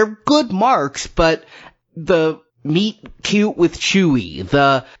marks. They're good marks, but the meet cute with Chewie,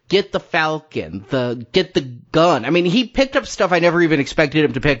 the get the Falcon, the get the gun. I mean, he picked up stuff I never even expected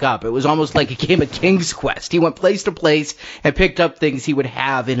him to pick up. It was almost like a game of King's Quest. He went place to place and picked up things he would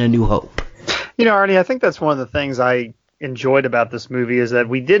have in A New Hope. Arnie, I think that's one of the things I enjoyed about this movie is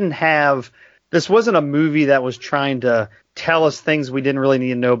that this wasn't a movie that was trying to tell us things we didn't really need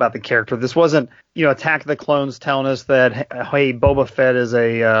to know about the character. This wasn't, Attack of the Clones telling us that, hey, Boba Fett is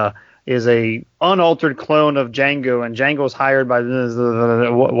a unaltered clone of Jango, and Jango's hired by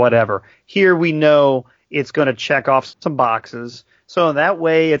whatever. Here we know it's going to check off some boxes. So in that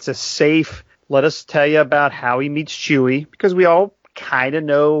way, it's a safe, let us tell you about how he meets Chewie, because we all kind of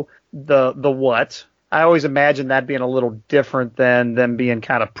know the what. I always imagine that being a little different than them being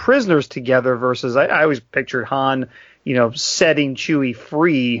kind of prisoners together versus I always pictured Han, setting Chewie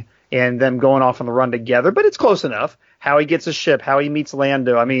free and them going off on the run together. But it's close enough. How he gets a ship, how he meets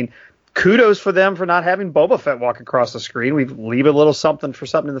Lando. I mean, kudos for them for not having Boba Fett walk across the screen. We leave a little something for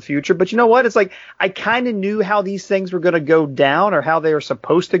something in the future. But you know what? It's like I kind of knew how these things were going to go down or how they were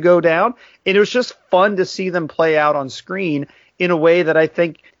supposed to go down. And it was just fun to see them play out on screen in a way that I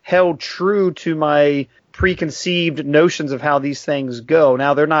think held true to my preconceived notions of how these things go.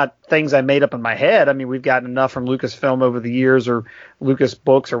 Now, they're not things I made up in my head. I mean, we've gotten enough from Lucasfilm over the years, or Lucas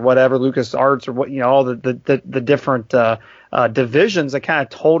Books, or whatever, Lucas Arts, or what, all the different divisions that kind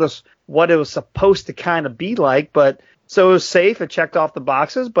of told us what it was supposed to kind of be like. But so it was safe. It checked off the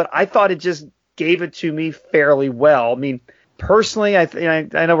boxes, but I thought it just gave it to me fairly well. I mean, personally,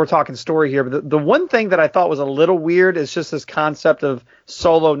 I know we're talking story here, but the one thing that I thought was a little weird is just this concept of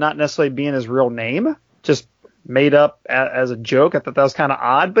Solo not necessarily being his real name, just made up as a joke. I thought that was kind of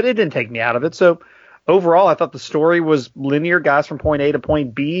odd, but it didn't take me out of it. So overall, I thought the story was linear, guys from point A to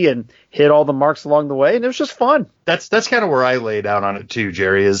point B, and hit all the marks along the way, and it was just fun. That's kind of where I laid out on it too,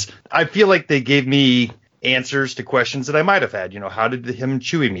 Jerry, is I feel like they gave me answers to questions that I might have had. How did him and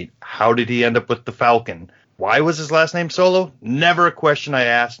Chewie meet? How did he end up with the Falcon? Why was his last name Solo? Never a question I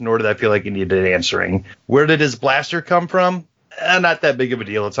asked, nor did I feel like it needed answering. Where did his blaster come from? Not that big of a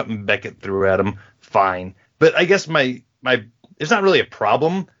deal. It's something Beckett threw at him. Fine. But I guess my it's not really a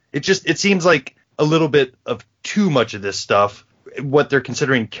problem. It seems like a little bit of too much of this stuff. what they're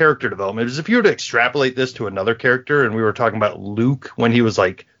considering character development is if you were to extrapolate this to another character, and we were talking about Luke when he was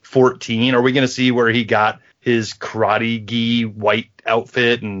like 14, are we going to see where he got his karate-gi white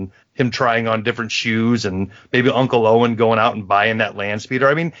outfit and him trying on different shoes and maybe Uncle Owen going out and buying that land speeder?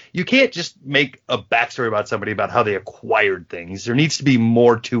 I mean, you can't just make a backstory about somebody about how they acquired things. There needs to be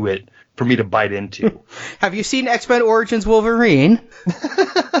more to it for me to bite into. Have you seen X-Men Origins Wolverine?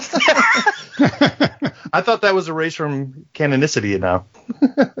 I thought that was erased from canonicity now.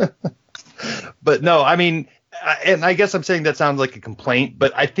 But no, I mean, and I guess I'm saying that sounds like a complaint,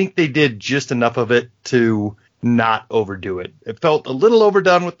 but I think they did just enough of it to not overdo it. It felt a little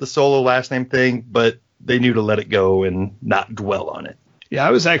overdone with the Solo last name thing, but they knew to let it go and not dwell on it. Yeah,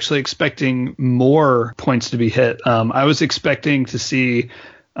 I was actually expecting more points to be hit. I was expecting to see,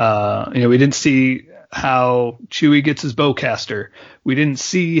 we didn't see how Chewie gets his bowcaster. We didn't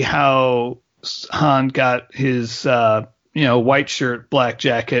see how Han got his, white shirt, black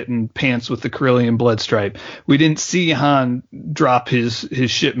jacket, and pants with the Corellian blood stripe. We didn't see Han drop his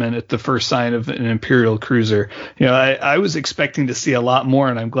shipment at the first sign of an Imperial cruiser. I was expecting to see a lot more,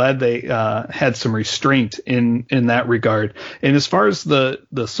 and I'm glad they had some restraint in that regard. And as far as the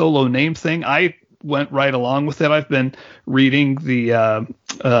Solo name thing, I went right along with it. I've been reading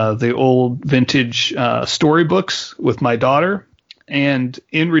the old vintage storybooks with my daughter, and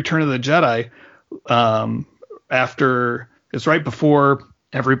in Return of the Jedi, after it's right before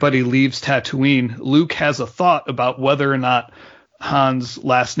everybody leaves Tatooine, Luke has a thought about whether or not Han's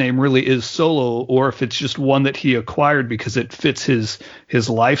last name really is Solo, or if it's just one that he acquired because it fits his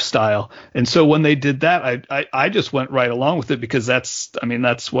lifestyle. And so when they did that, I just went right along with it, because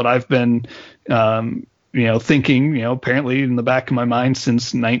that's what I've been thinking, apparently in the back of my mind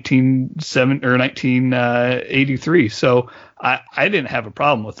since 1983. So I didn't have a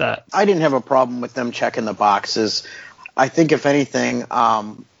problem with that. I didn't have a problem with them checking the boxes. I think if anything,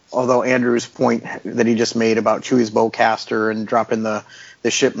 although Andrew's point that he just made about Chewie's bowcaster and dropping the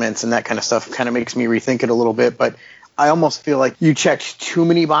shipments and that kind of stuff kind of makes me rethink it a little bit, but I almost feel like you checked too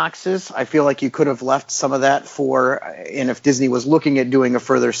many boxes. I feel like you could have left some of that and if Disney was looking at doing a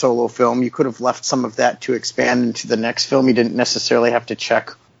further Solo film, you could have left some of that to expand into the next film. You didn't necessarily have to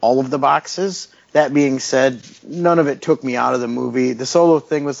check all of the boxes. That being said, none of it took me out of the movie. The Solo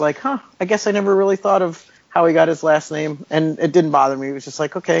thing was like, I guess I never really thought of how he got his last name, and it didn't bother me. It was just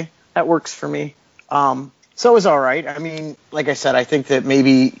like, okay, that works for me. So it was all right. I mean, like I said, I think that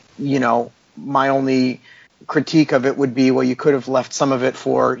maybe, my only critique of it would be, well, you could have left some of it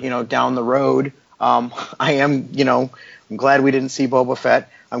for, down the road. I'm glad we didn't see Boba Fett.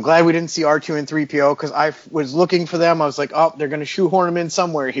 I'm glad we didn't see R2 and 3PO, because I was looking for them. I was like, they're going to shoehorn them in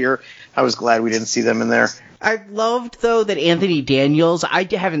somewhere here. I was glad we didn't see them in there. I loved, though, that Anthony Daniels, I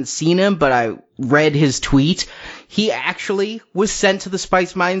haven't seen him, but I read his tweet. He actually was sent to the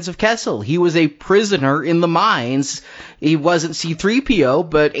spice mines of Kessel. He was a prisoner in the mines. He wasn't C-3PO,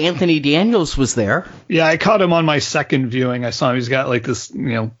 but Anthony Daniels was there. Yeah, I caught him on my second viewing. I saw him. He's got like this,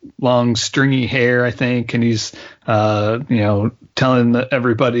 long stringy hair, I think, and he's, telling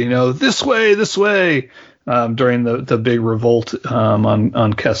everybody, this way, during the big revolt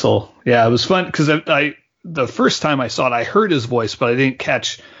on Kessel. Yeah, it was fun because the first time I saw it, I heard his voice, but I didn't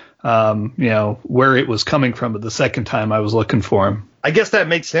catch where it was coming from. But the second time I was looking for him. I guess that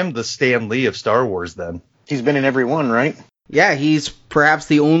makes him the Stan Lee of Star Wars then. He's been in every one, right? Yeah, he's perhaps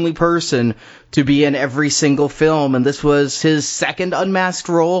the only person to be in every single film, and this was his second unmasked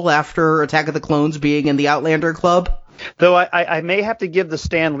role after Attack of the Clones being in the Outlander Club. Though I may have to give the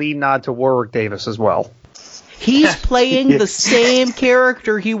Stan Lee nod to Warwick Davis as well. He's playing the same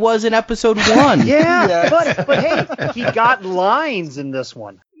character he was in episode 1. Yeah. But hey, he got lines in this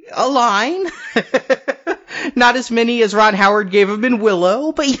one. A line? Not as many as Ron Howard gave him in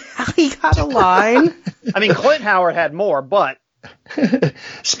Willow, but yeah, he got a line. I mean, Clint Howard had more, but...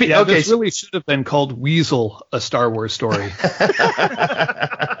 This really should have been called Weasel, A Star Wars Story.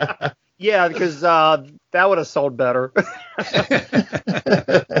 Yeah, because that would have sold better.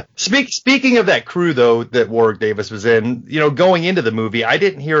 Speaking of that crew, though, that Warwick Davis was in, going into the movie, I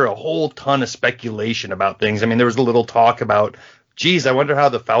didn't hear a whole ton of speculation about things. I mean, there was a little talk about, geez, I wonder how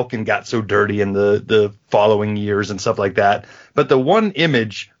the Falcon got so dirty in the following years and stuff like that. But the one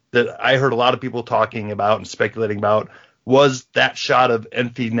image that I heard a lot of people talking about and speculating about was that shot of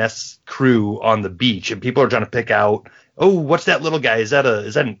Enfys Nest's crew on the beach. And people are trying to pick out, what's that little guy? Is that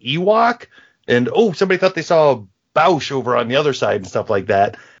an Ewok? And, somebody thought they saw Bausch over on the other side and stuff like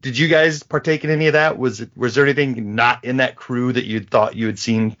that. Did you guys partake in any of that? Was there anything not in that crew that you thought you had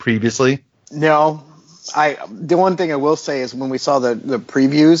seen previously? No, The one thing I will say is when we saw the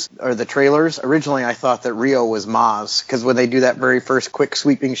previews or the trailers, originally I thought that Rio was Maz, because when they do that very first quick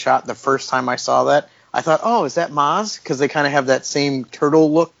sweeping shot, the first time I saw that, I thought, oh, is that Maz? Because they kind of have that same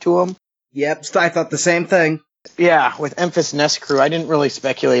turtle look to them. Yep, I thought the same thing. Yeah, with Enfys Nest Crew, I didn't really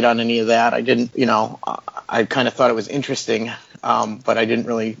speculate on any of that. I didn't, I kind of thought it was interesting, but I didn't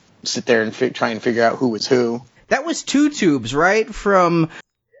really sit there and try and figure out who was who. That was Two Tubes, right? From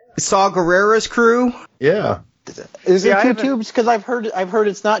Saw Gerrera's crew? Yeah. Is it Two Tubes? Because I've heard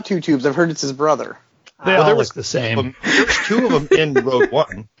it's not Two Tubes. I've heard it's his brother. They all look the same. There's two of them in Rogue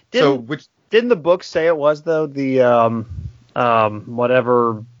One. Didn't the book say it was, though? The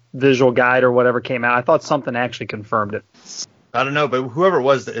whatever visual guide or whatever came out. I thought something actually confirmed it. I don't know, but whoever it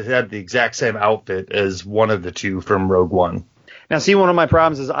was, it had the exact same outfit as one of the two from Rogue One. Now, see, one of my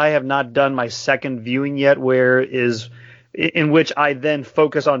problems is I have not done my second viewing yet, in which I then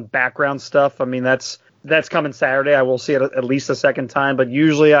focus on background stuff. I mean, that's coming Saturday. I will see it at least a second time, but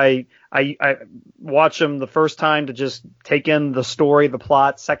usually I watch them the first time to just take in the story, the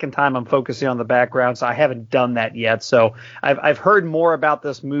plot. Second time I'm focusing on the background, so I haven't done that yet. So I've heard more about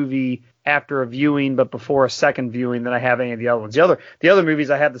this movie after a viewing, but before a second viewing than I have any of the other ones. The other movies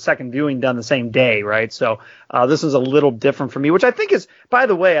I had the second viewing done the same day, right? So this is a little different for me, which I think is, by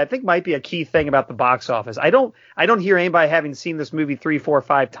the way, I think might be a key thing about the box office. I don't hear anybody having seen this movie 3, 4,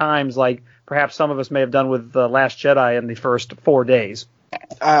 5 times like perhaps some of us may have done with The Last Jedi in the first 4 days.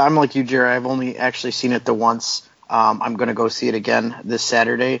 I'm like you, Jerry. I've only actually seen it the once. I'm going to go see it again this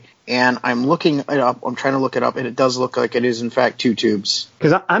Saturday, and I'm looking it up. I'm trying to look it up, and it does look like it is, in fact, Two Tubes.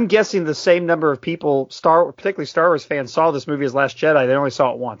 Because I'm guessing the same number of people, particularly Star Wars fans, saw this movie as Last Jedi. They only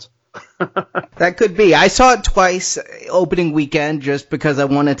saw it once. That could be. I saw it twice opening weekend just because I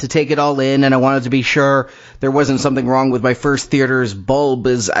wanted to take it all in, and I wanted to be sure there wasn't something wrong with my first theater's bulb,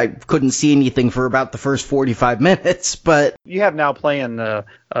 as I couldn't see anything for about the first 45 minutes. But you have now playing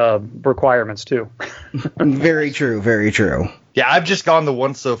requirements too. Very true, very true. Yeah, I've just gone the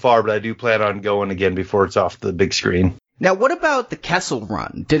once so far, but I do plan on going again before it's off the big screen. Now, what about the Kessel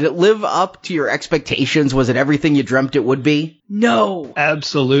Run? Did it live up to your expectations? Was it everything you dreamt it would be? No.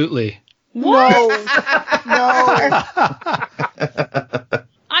 Absolutely. What? No.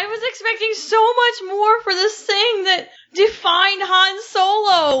 I was expecting so much more for this thing that defined Han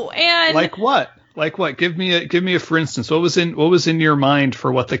Solo, and Like what? Like what? Give me a for instance. What was in your mind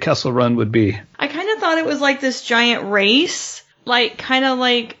for what the Kessel Run would be? I kind of thought it was like this giant race, kind of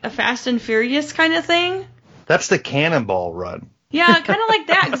like a Fast and Furious kind of thing. That's the Cannonball Run. Yeah, kind of like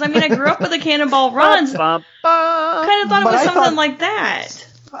that, because I grew up with the Cannonball Runs. Kind of thought it was something like that.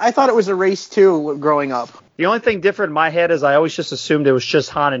 I thought it was a race, too, growing up. The only thing different in my head is I always just assumed it was just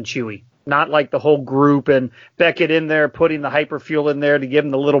Han and Chewie. Not like the whole group and Beckett in there putting the hyperfuel in there to give him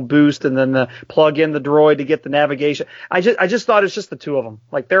the little boost and then the plug in the droid to get the navigation. I just thought it's just the two of them.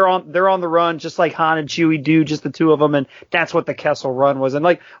 Like they're on the run just like Han and Chewie do, just the two of them, and that's what the Kessel Run was. And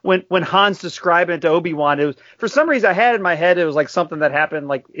like when Han's describing it to Obi-Wan, it was for some reason I had in my head it was like something that happened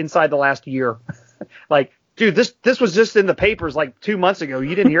like inside the last year. Like, dude, this was just in the papers like 2 months ago.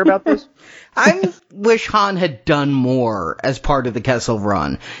 You didn't hear about this? I wish Han had done more as part of the Kessel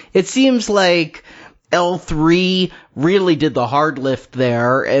Run. It seems like L3 really did the hard lift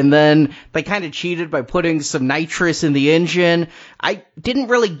there, and then they kind of cheated by putting some nitrous in the engine. I didn't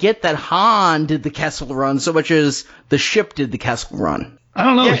really get that Han did the Kessel Run so much as the ship did the Kessel Run. I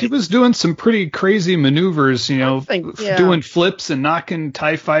don't know. Yeah. He was doing some pretty crazy maneuvers, doing flips and knocking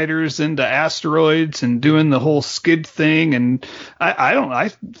TIE fighters into asteroids and doing the whole skid thing. And I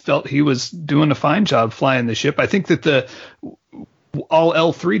felt he was doing a fine job flying the ship. I think that all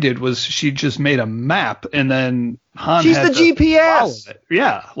L3 did was she just made a map and then Han She's had the GPS.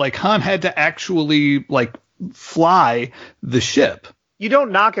 Yeah. Like Han had to actually fly the ship. You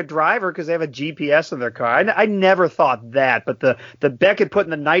don't knock a driver because they have a GPS in their car. I never thought that, but the Beckett putting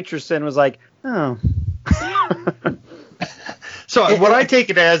the nitrous in was like, oh. So what I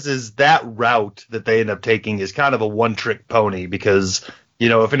take it as is that route that they end up taking is kind of a one-trick pony because,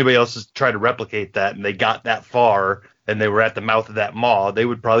 if anybody else has tried to replicate that and they got that far and they were at the mouth of that maw, they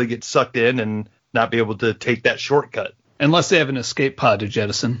would probably get sucked in and not be able to take that shortcut. Unless they have an escape pod to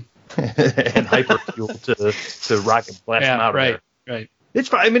jettison. And hyperfuel to rocket blast them out of there. Right. It's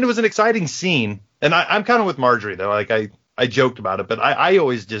fine. I mean, it was an exciting scene, and I'm kind of with Marjorie though. Like I joked about it, but I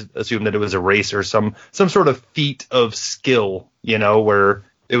always just assumed that it was a race or some sort of feat of skill, where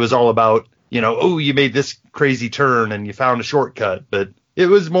it was all about, you made this crazy turn and you found a shortcut, but it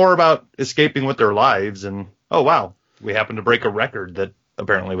was more about escaping with their lives. And oh wow, we happened to break a record that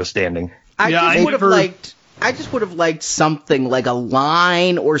apparently was standing. I would have liked I just would have liked something like a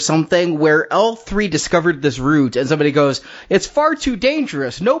line or something where L3 discovered this route and somebody goes, it's far too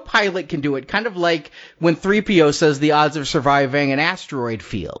dangerous. No pilot can do it. Kind of like when 3PO says the odds of surviving an asteroid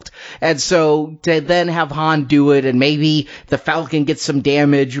field. And so to then have Han do it and maybe the Falcon gets some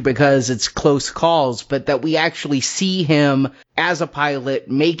damage because it's close calls, but that we actually see him as a pilot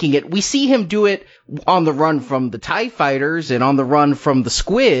making it. We see him do it on the run from the TIE fighters and on the run from the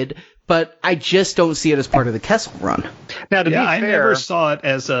Squid, but I just don't see it as part of the Kessel Run. Now, to be fair, I never saw it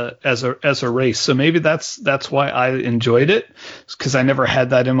as a race, so maybe that's why I enjoyed it, because I never had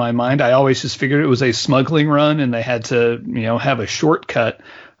that in my mind. I always just figured it was a smuggling run, and they had to have a shortcut.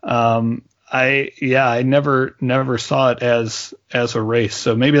 I never saw it as a race,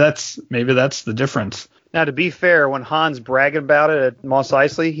 so maybe that's the difference. Now, to be fair, when Han's bragging about it at Mos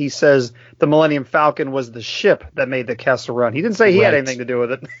Eisley, he says the Millennium Falcon was the ship that made the Kessel Run. He didn't say he had anything to do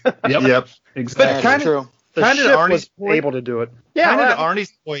with it. Yep. Exactly. But True. The kind of ship Arnie's was point, able to do it. kind of to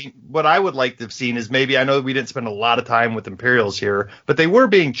Arnie's point, what I would like to have seen is maybe, I know we didn't spend a lot of time with Imperials here, but they were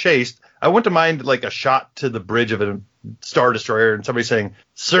being chased. I wouldn't mind like a shot to the bridge of a Star Destroyer and somebody saying,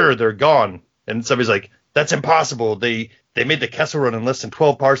 "Sir, they're gone." And somebody's like, "That's impossible. They made the Kessel Run in less than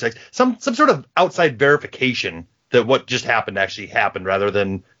 12 parsecs." Some sort of outside verification that what just happened actually happened, rather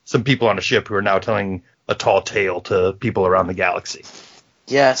than some people on a ship who are now telling a tall tale to people around the galaxy.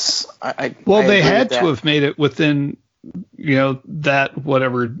 Yes. They had to have made it within, that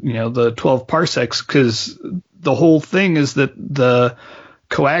whatever, the 12 parsecs, because the whole thing is that the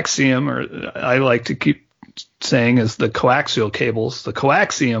coaxium, or I like to keep saying is the coaxial cables, the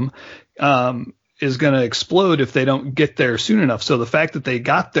coaxium, is going to explode if they don't get there soon enough. So the fact that they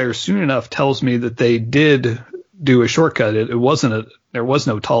got there soon enough tells me that they did do a shortcut. There was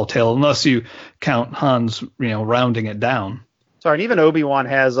no tall tale, unless you count Han's, rounding it down. Sorry, and even Obi-Wan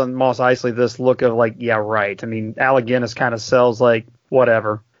has on Mos Eisley this look of like, yeah, right. I mean, Alec Guinness kind of sells like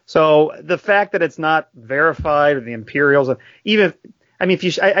whatever. So the fact that it's not verified, or the Imperials,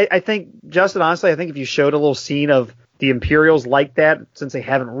 I think, Justin, honestly, I think if you showed a little scene of the Imperials like that, since they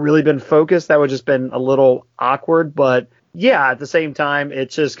haven't really been focused, that would just been a little awkward. But yeah, at the same time,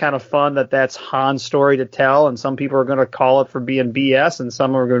 it's just kind of fun that that's Han's story to tell, and some people are going to call it for being BS,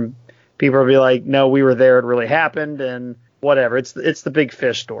 and people will be like, no, we were there, it really happened, and whatever. It's the big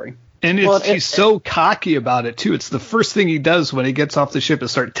fish story. And he's so cocky about it too. It's the first thing he does when he gets off the ship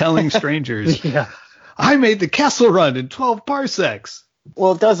is start telling strangers, Yeah, I made the Kessel Run in 12 parsecs.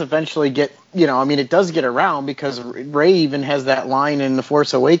 Well, it does eventually get, it does get around, because Rey even has that line in The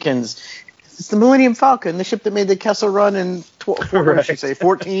Force Awakens. It's the Millennium Falcon, the ship that made the Kessel Run in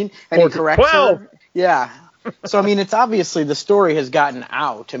 14, and he corrects 12. her. Yeah. So, it's obviously the story has gotten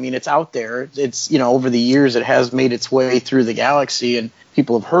out. It's out there. It's, over the years it has made its way through the galaxy, and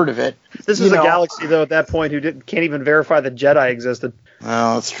people have heard of it. This is a galaxy, though, at that point, who can't even verify that Jedi existed.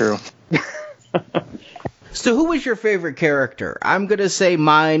 Well, that's true. So who was your favorite character? I'm going to say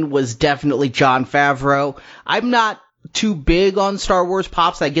mine was definitely Jon Favreau. I'm not too big on Star Wars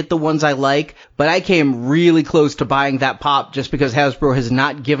pops. I get the ones I like, but I came really close to buying that pop just because Hasbro has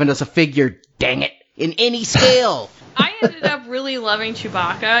not given us a figure, dang it, in any scale. I ended up really loving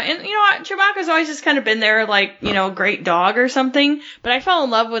Chewbacca, and Chewbacca's always just kind of been there, like, a great dog or something, but I fell in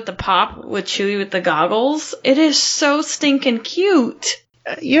love with the pop with Chewie with the goggles. It is so stinking cute.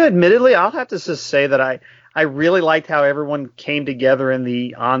 Admittedly, I'll have to just say that I really liked how everyone came together in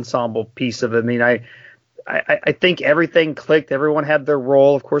the ensemble piece of it. I think everything clicked. Everyone had their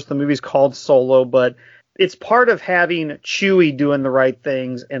role. Of course, the movie's called Solo, but it's part of having Chewie doing the right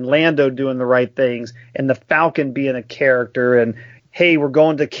things and Lando doing the right things and the Falcon being a character and, hey, we're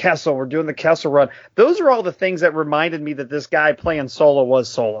going to Kessel. We're doing the Kessel Run. Those are all the things that reminded me that this guy playing Solo was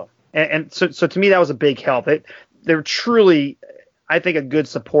Solo. And so to me, that was a big help. They're truly, I think, a good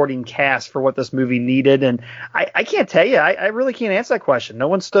supporting cast for what this movie needed. And I can't tell you, I really can't answer that question. No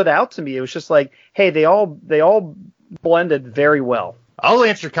one stood out to me. It was just like, hey, they all blended very well. I'll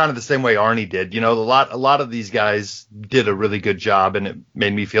answer kind of the same way Arnie did. A lot of these guys did a really good job, and it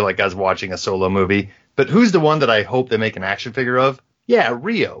made me feel like I was watching a Solo movie. But who's the one that I hope they make an action figure of? Yeah,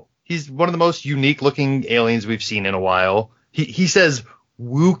 Rio. He's one of the most unique looking aliens we've seen in a while. He says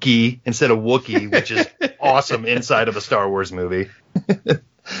Wookiee instead of Wookiee, which is awesome inside of a Star Wars movie.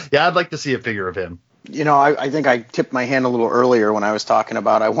 Yeah, I'd like to see a figure of him. I think I tipped my hand a little earlier when I was talking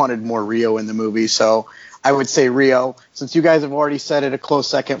about I wanted more Rio in the movie, so I would say Rio. Since you guys have already said it, a close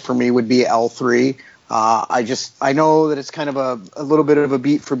second for me would be L3. I know that it's kind of a little bit of a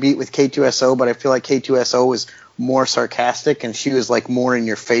beat for beat with K2SO, but I feel like K2SO was more sarcastic, and she was like more in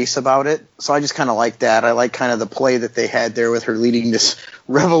your face about it. So I just kind of like that. I like kind of the play that they had there with her leading this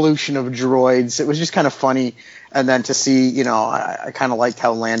revolution of droids. It was just kind of funny. And then to see, you know, I kind of liked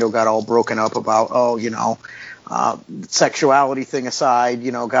how Lando got all broken up about, sexuality thing aside,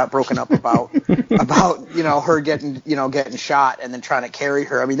 you know, got broken up about you know, her getting shot and then trying to carry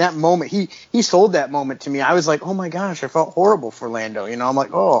her. I mean, that moment, he sold that moment to me. I was like, oh my gosh, I felt horrible for Lando. You know, I'm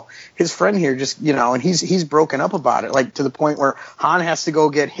like, oh, his friend here just, you know, and he's broken up about it, like to the point where Han has to go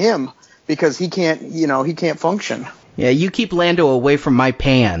get him because he can't function. Yeah, you keep Lando away from my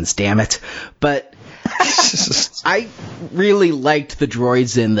pans, damn it. But I really liked the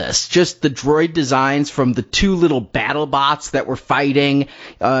droids in this. Just the droid designs from the two little battle bots that were fighting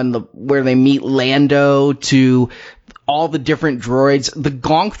where they meet Lando to all the different droids. The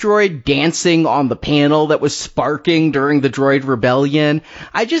Gonk droid dancing on the panel that was sparking during the droid rebellion.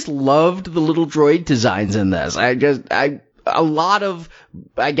 I just loved the little droid designs in this.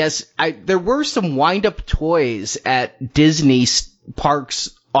 There were some wind-up toys at Disney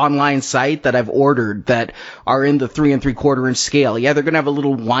Parks online site that I've ordered that are in the 3 3/4 inch scale. Yeah, they're going to have a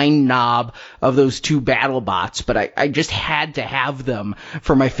little wind knob of those two battle bots, but I just had to have them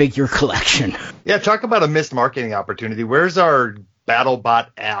for my figure collection. Yeah, talk about a missed marketing opportunity. Where's our BattleBot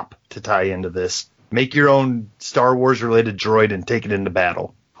app to tie into this? Make your own Star Wars related droid and take it into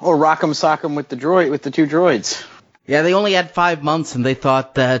battle. Or rock'em sock'em with the two droids. Yeah, they only had 5 months, and they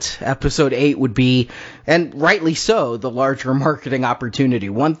thought that Episode 8 would be, and rightly so, the larger marketing opportunity.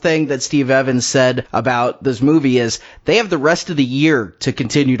 One thing that Steve Evans said about this movie is they have the rest of the year to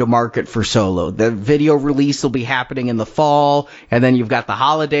continue to market for Solo. The video release will be happening in the fall, and then you've got the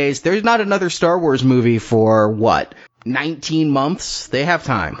holidays. There's not another Star Wars movie for, 19 months? They have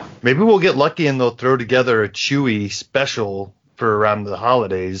time. Maybe we'll get lucky and they'll throw together a Chewie special for around the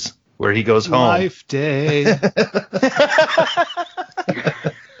holidays, where he goes home. Life Day.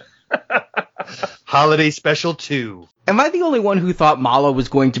 Holiday Special 2. Am I the only one who thought Mala was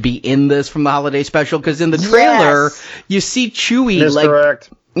going to be in this from the Holiday Special? Because in the trailer, you see Chewie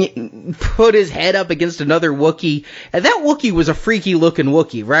put his head up against another Wookiee, and that Wookiee was a freaky looking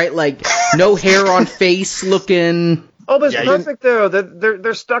Wookiee, right? Like no hair on face looking. Oh, but it's perfect though.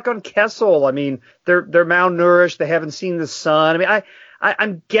 They're stuck on Kessel. I mean, they're malnourished. They haven't seen the sun. I mean,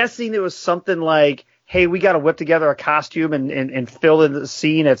 I'm guessing it was something like, hey, we got to whip together a costume and fill in the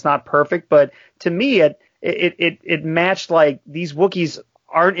scene. It's not perfect, but to me, it matched. Like, these Wookiees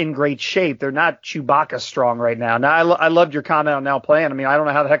aren't in great shape. They're not Chewbacca strong right now. Now, I loved your comment on Now Plan. I mean, I don't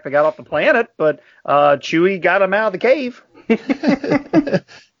know how the heck they got off the planet, but Chewie got them out of the cave.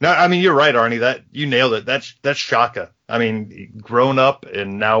 No, I mean, you're right, Arnie. That you nailed it. That's Shaka. I mean, grown up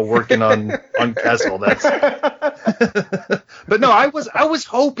and now working on Kessel. That's. But no, I was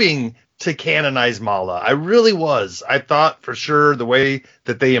hoping to canonize Mala. I really was. I thought for sure the way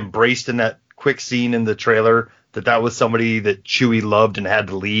that they embraced in that quick scene in the trailer that was somebody that Chewie loved and had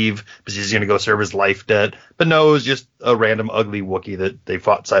to leave because he's going to go serve his life debt. But no, it was just a random ugly Wookiee that they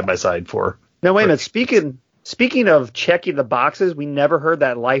fought side by side for. No, wait a minute. Speaking of checking the boxes, we never heard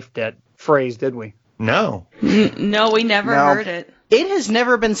that life debt phrase, did we? No. No, we never heard it. It has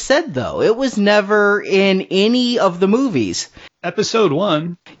never been said, though. It was never in any of the movies. Episode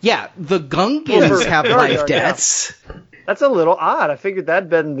 1. Yeah, the Gungans have life debts. Yeah. That's a little odd. I figured that'd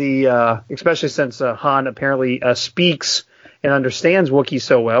been the, especially since Han apparently speaks and understands Wookiee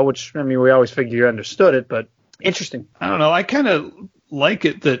so well, which, I mean, we always figured you understood it, but interesting. I don't know. I kind of like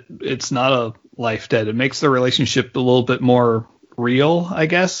it that it's not a life debt. It makes the relationship a little bit more real, I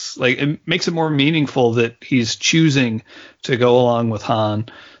guess. Like, it makes it more meaningful that he's choosing to go along with Han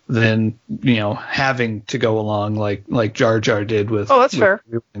than, having to go along like Jar Jar did with. Oh, that's fair.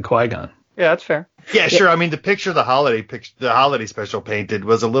 And Qui-Gon. Yeah, that's fair. Yeah, sure. I mean, the picture the holiday special painted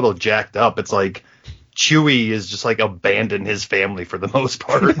was a little jacked up. It's like Chewie is just like abandoned his family for the most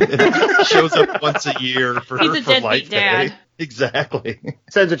part. And shows up once a year for life dad. Day. Exactly.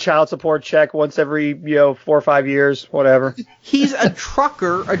 Sends a child support check once every 4 or 5 years, whatever. He's a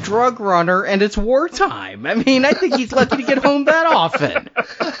trucker, a drug runner, and it's wartime. I mean, I think he's lucky to get home that often.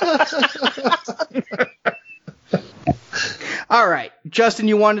 All right, Justin,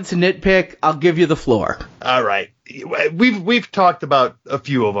 you wanted to nitpick. I'll give you the floor. All right. We've talked about a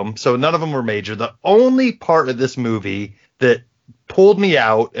few of them, so none of them were major. The only part of this movie that pulled me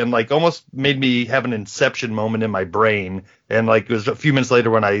out and almost made me have an Inception moment in my brain, and it was a few minutes later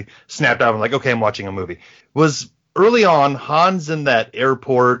when I snapped out, I'm like, okay, I'm watching a movie, was early on. Han's in that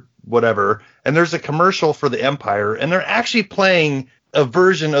airport, whatever, and there's a commercial for the Empire, and they're actually playing a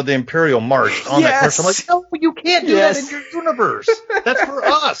version of the Imperial March on that commercial. I'm like, no, you can't do that in your universe. That's for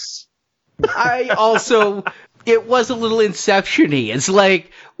us. I also it was a little Inception-y. It's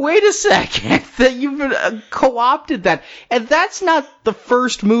like, wait a second, that you've co-opted that. And that's not the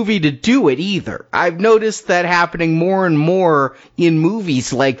first movie to do it either. I've noticed that happening more and more in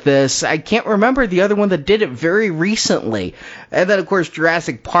movies like this. I can't remember the other one that did it very recently. And then, of course,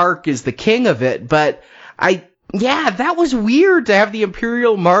 Jurassic Park is the king of it, but yeah, that was weird to have the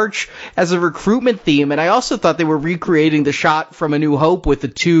Imperial March as a recruitment theme, and I also thought they were recreating the shot from A New Hope with the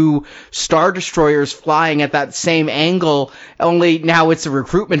two Star Destroyers flying at that same angle, only now it's a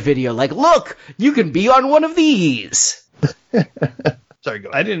recruitment video. Like, look, you can be on one of these! Sorry, go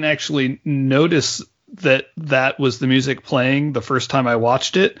ahead. I didn't actually notice that was the music playing the first time I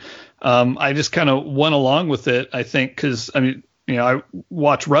watched it. I just kind of went along with it, I think, because, I mean, I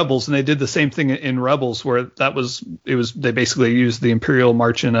watch Rebels, and they did the same thing in Rebels, where they basically used the Imperial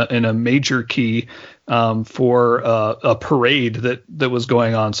March in a major key for a parade that was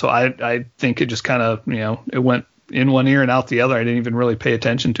going on. So I think it just kind of, it went in one ear and out the other. I didn't even really pay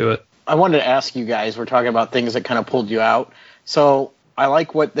attention to it. I wanted to ask you guys, we're talking about things that kind of pulled you out. So I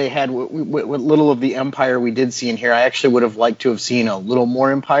like what they had, what little of the Empire we did see in here. I actually would have liked to have seen a little more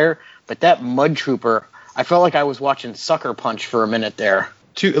Empire, but that Mud Trooper, I felt like I was watching Sucker Punch for a minute there.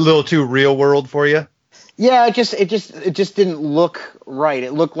 A little too real world for you? Yeah, it just didn't look right.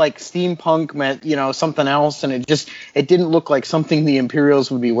 It looked like steampunk meant, something else, and it didn't look like something the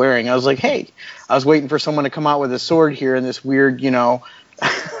Imperials would be wearing. I was like, hey, I was waiting for someone to come out with a sword here in this weird,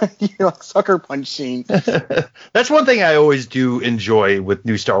 Sucker Punch scene. That's one thing I always do enjoy with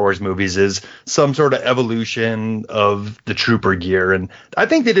new Star Wars movies is some sort of evolution of the trooper gear, and I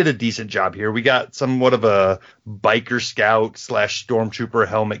think they did a decent job here. We got somewhat of a biker scout / stormtrooper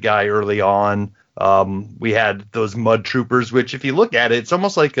helmet guy early on. We had those mud troopers, which if you look at it, it's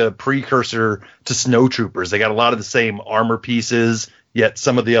almost like a precursor to snow troopers. They got a lot of the same armor pieces, yet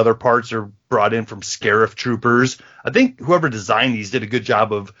some of the other parts are brought in from Scarif troopers. I think whoever designed these did a good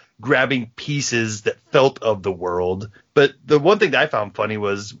job of grabbing pieces that felt of the world. But the one thing that I found funny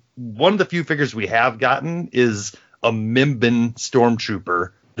was one of the few figures we have gotten is a Mimban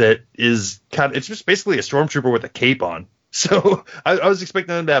stormtrooper that is it's just basically a stormtrooper with a cape on. So I was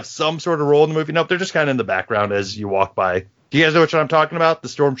expecting them to have some sort of role in the movie. Nope, they're just kind of in the background as you walk by. Do you guys know what I'm talking about? The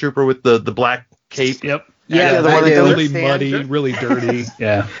stormtrooper with the black cape? Yep. Yeah, the one that's really muddy, really dirty.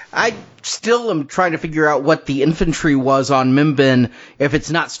 Yeah. I still am trying to figure out what the infantry was on Mimban if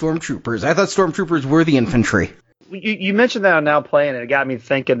it's not stormtroopers. I thought stormtroopers were the infantry. You mentioned that on Now Playing, and it got me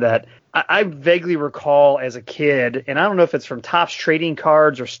thinking that I vaguely recall as a kid, and I don't know if it's from Topps trading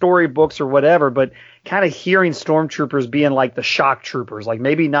cards or storybooks or whatever, but kind of hearing stormtroopers being like the shock troopers, like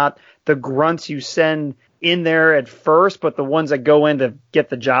maybe not the grunts you send in there at first, but the ones that go in to get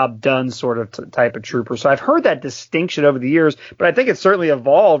the job done sort of type of trooper. So I've heard that distinction over the years, but I think it's certainly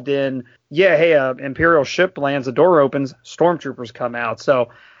evolved in, Imperial ship lands, the door opens, stormtroopers come out. So,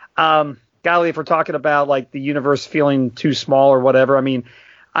 golly, if we're talking about like the universe feeling too small or whatever, I mean,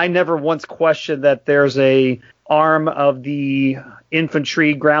 I never once questioned that there's a arm of the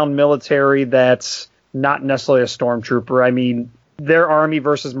infantry ground military that's not necessarily a stormtrooper. I mean, they're Army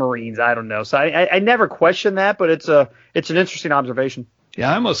versus Marines. I don't know. So I never questioned that, but it's an interesting observation.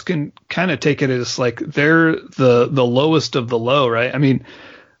 Yeah, I almost can kind of take it as like they're the lowest of the low, right? I mean,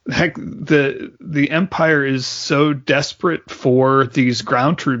 heck, the Empire is so desperate for these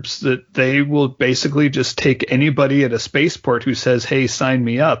ground troops that they will basically just take anybody at a spaceport who says, "Hey, sign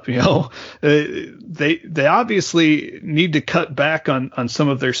me up." They obviously need to cut back on some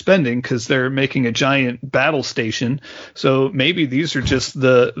of their spending because they're making a giant battle station. So maybe these are just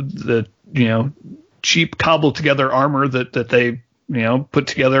the cheap cobbled together armor that they put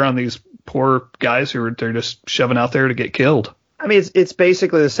together on these poor guys who they're just shoving out there to get killed. I mean, it's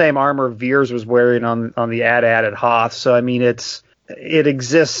basically the same armor Veers was wearing on the AT-AT at Hoth. So, I mean, it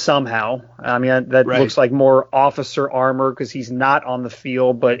exists somehow. I mean, that right. Looks like more officer armor because he's not on the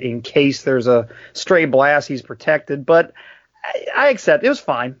field, but in case there's a stray blast, he's protected. But I accept. It was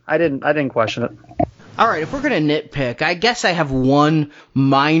fine. I didn't question it. All right, if we're going to nitpick, I guess I have one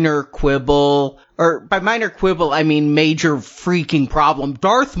minor quibble. Or by minor quibble, I mean major freaking problem.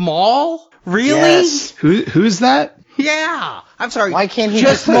 Darth Maul? Really? Yes. Who's that? Yeah, I'm sorry. Why can't he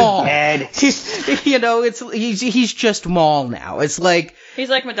just Maul? Dead? He's just Maul now. It's like he's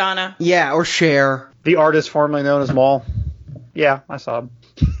like Madonna. Yeah, or Cher. The artist formerly known as Maul. Yeah, I saw him.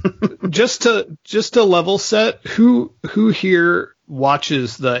 just to level set, who here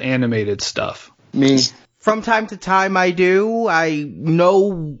watches the animated stuff? Me. From time to time, I do. I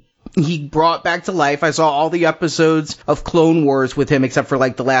know he brought back to life. I saw all the episodes of Clone Wars with him, except for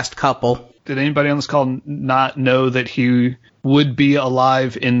like the last couple. Did anybody on this call not know that he would be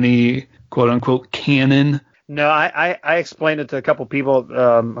alive in the quote-unquote canon? No, I explained it to a couple people.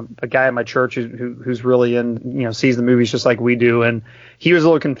 A guy at my church who's really sees the movies just like we do, and he was a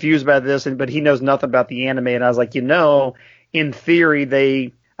little confused by this, but he knows nothing about the anime. And I was like, in theory,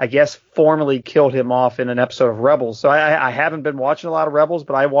 they, I guess, formally killed him off in an episode of Rebels. So I haven't been watching a lot of Rebels,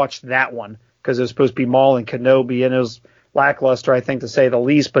 but I watched that one because it was supposed to be Maul and Kenobi, and it was lackluster, I think, to say the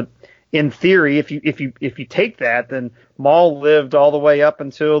least. But in theory, if you take that, then Maul lived all the way up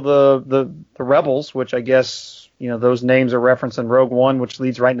until the Rebels, which I guess those names are referenced in Rogue One, which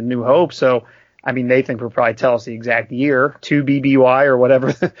leads right into New Hope. So I mean, Nathan could probably tell us the exact year, 2 BBY or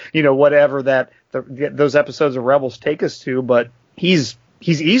whatever, whatever that those episodes of Rebels take us to. But he's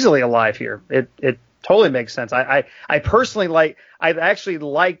easily alive here. It totally makes sense. I personally actually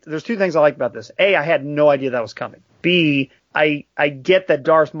liked. There's two things I like about this. A, I had no idea that was coming. B, I get that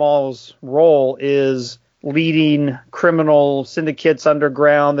Darth Maul's role is leading criminal syndicates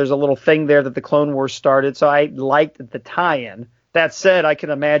underground. There's a little thing there that the Clone Wars started, so I liked the tie-in. That said, I can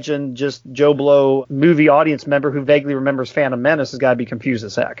imagine just Joe Blow, movie audience member who vaguely remembers Phantom Menace, has got to be confused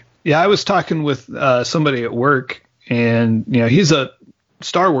as heck. Yeah, I was talking with somebody at work, and he's a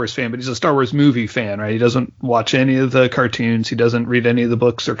Star Wars fan, but he's a Star Wars movie fan, right? He doesn't watch any of the cartoons. He doesn't read any of the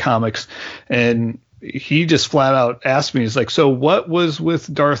books or comics, and he just flat out asked me, he's like, so what was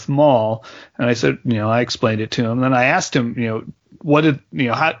with Darth Maul? And I said, I explained it to him. And then I asked him,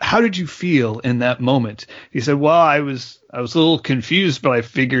 how did you feel in that moment? He said, well, I was a little confused, but I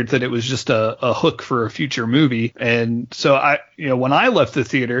figured that it was just a hook for a future movie. And so when I left the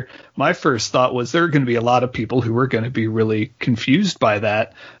theater, my first thought was there are going to be a lot of people who are going to be really confused by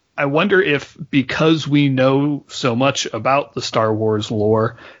that. I wonder if, because we know so much about the Star Wars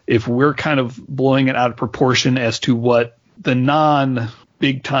lore, if we're kind of blowing it out of proportion as to what the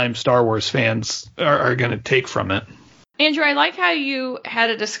non-big-time Star Wars fans are going to take from it. Andrew, I like how you had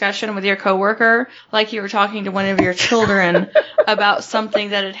a discussion with your coworker, like you were talking to one of your children about something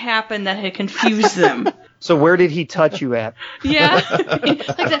that had happened that had confused them. So where did he touch you at? Yeah, like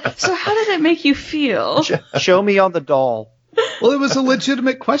that. So how did it make you feel? Show me on the doll. Well, it was a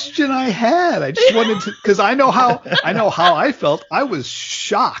legitimate question I had. I just wanted to, because I know how I felt. I was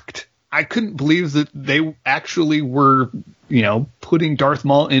shocked. I couldn't believe that they actually were, putting Darth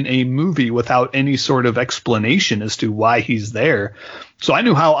Maul in a movie without any sort of explanation as to why he's there. So I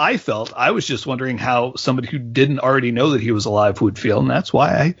knew how I felt. I was just wondering how somebody who didn't already know that he was alive would feel, and that's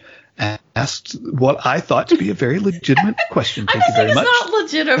why I asked what I thought to be a very legitimate question. Thank you very much. It's not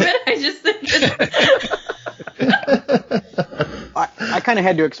legitimate. I just think it's... I kind of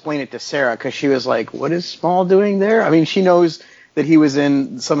had to explain it to Sarah because she was like, what is Maul doing there? I mean, she knows that he was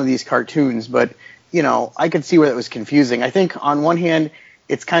in some of these cartoons, but, I could see where that was confusing. I think on one hand,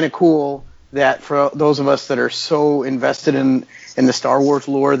 it's kind of cool that for those of us that are so invested in the Star Wars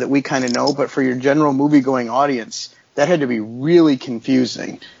lore that we kind of know, but for your general movie-going audience, that had to be really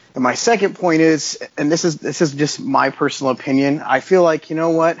confusing. And my second point is, and this is just my personal opinion, I feel like, you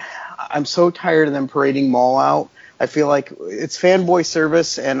know what, I'm so tired of them parading Maul out. I feel like it's fanboy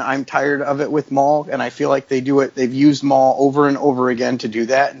service, and I'm tired of it with Maul, and I feel like they do it. They've used Maul over and over again to do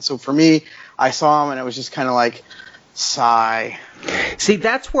that. And so for me, I saw him, and it was just kind of like, sigh. See,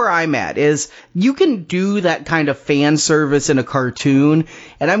 that's where I'm at, is you can do that kind of fan service in a cartoon,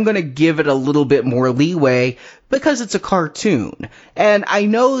 and I'm going to give it a little bit more leeway because it's a cartoon. And I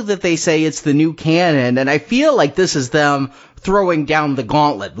know that they say it's the new canon, and I feel like this is them throwing down the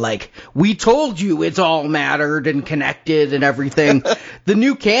gauntlet, like, we told you it's all mattered and connected and everything. The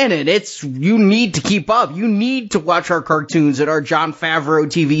new canon, you need to keep up. You need to watch our cartoons and our Jon Favreau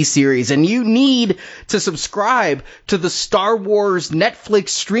TV series, and you need to subscribe to the Star Wars Netflix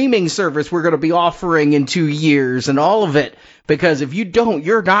streaming service we're going to be offering in 2 years and all of it, because if you don't,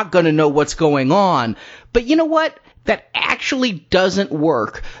 you're not going to know what's going on. But you know what? That actually doesn't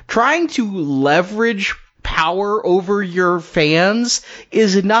work. Trying to leverage power over your fans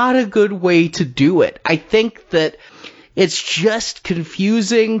is not a good way to do it. I think that it's just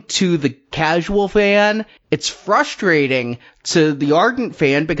confusing to the casual fan. It's frustrating to the ardent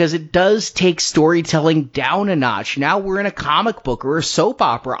fan because it does take storytelling down a notch. Now we're in a comic book or a soap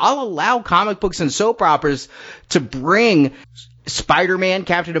opera. I'll allow comic books and soap operas to bring Spider-Man,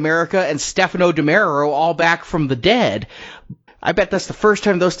 Captain America, and Stefano DiMero all back from the dead. I bet that's the first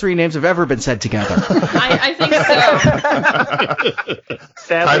time those three names have ever been said together. I think so.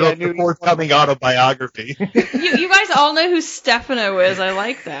 Sadly, I knew forthcoming autobiography. You guys all know who Stefano is. I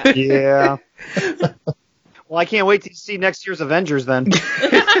like that. Yeah. Well, I can't wait to see next year's Avengers then.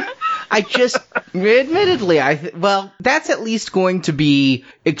 Admittedly, that's at least going to be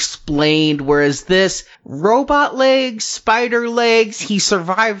explained, whereas this, robot legs, spider legs, he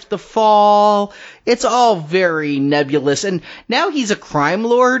survived the fall, it's all very nebulous, and now he's a crime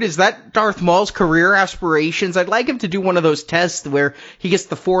lord. Is that Darth Maul's career aspirations? I'd like him to do one of those tests where he gets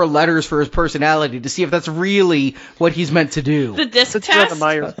the 4 letters for his personality to see if that's really what he's meant to do. The disc It's test? the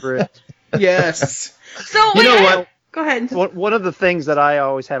Myers-Briggs. Yes. So, You know what? Go ahead. One of the things that I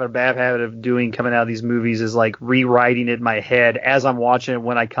always have a bad habit of doing coming out of these movies is like rewriting it in my head as I'm watching it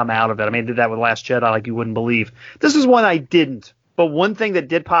when I come out of it. I mean, I did that with Last Jedi like you wouldn't believe. This is one I didn't. But one thing that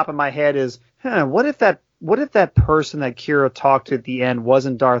did pop in my head is, what if that person that Kira talked to at the end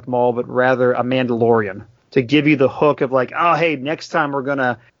wasn't Darth Maul, but rather a Mandalorian? To give you the hook of like, oh, hey, next time we're going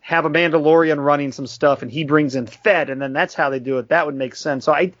to have a Mandalorian running some stuff and he brings in Fett, and then that's how they do it. That would make sense.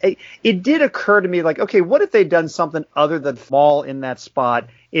 So it did occur to me like, okay, what if they'd done something other than Maul in that spot?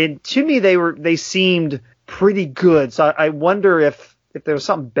 And to me, they seemed pretty good. So I wonder if there was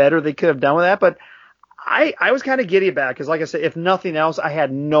something better they could have done with that. But I was kind of giddy about it because, like I said, if nothing else, I had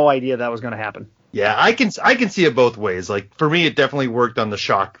no idea that was going to happen. Yeah, I can see it both ways. Like, for me, it definitely worked on the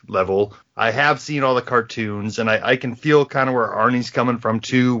shock level. I have seen all the cartoons, and I can feel kind of where Arnie's coming from,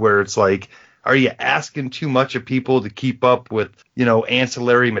 too, where it's like, are you asking too much of people to keep up with,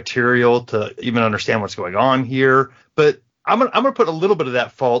 ancillary material to even understand what's going on here? But I'm gonna put a little bit of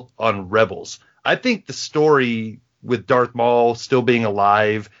that fault on Rebels. I think the story with Darth Maul still being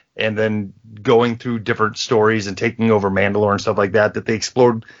alive and then going through different stories and taking over Mandalore and stuff like that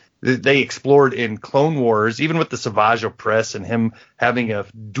they explored in Clone Wars, even with the Savage Opress and him having a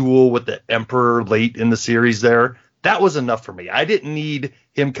duel with the Emperor late in the series there. That was enough for me. I didn't need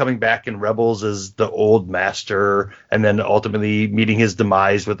him coming back in Rebels as the old master and then ultimately meeting his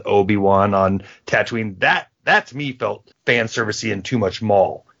demise with Obi-Wan on Tatooine. That to me felt fan servicey and too much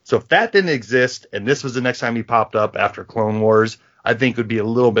Maul. So if that didn't exist and this was the next time he popped up after Clone Wars, I think would be a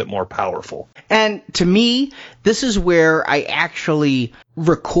little bit more powerful. And to me, this is where I actually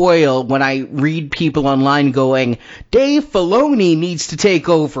recoil when I read people online going, Dave Filoni needs to take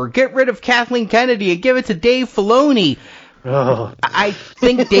over. Get rid of Kathleen Kennedy and give it to Dave Filoni. Oh. I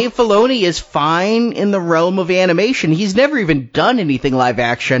think Dave Filoni is fine in the realm of animation. He's never even done anything live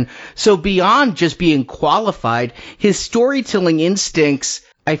action. So beyond just being qualified, his storytelling instincts,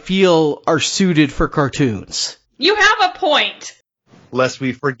 I feel, are suited for cartoons. You have a point. Lest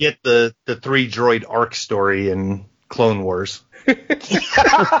we forget the 3 droid arc story in Clone Wars.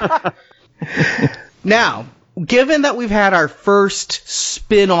 Now, given that we've had our first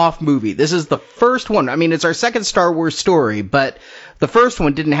spin-off movie, this is the first one. I mean, it's our second Star Wars story, but the first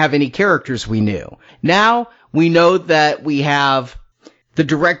one didn't have any characters we knew. Now, we know that we have the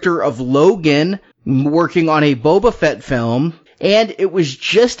director of Logan working on a Boba Fett film, and it was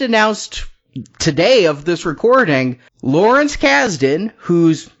just announced today of this recording, Lawrence Kasdan,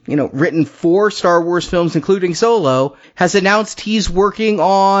 who's, written 4 Star Wars films, including Solo, has announced he's working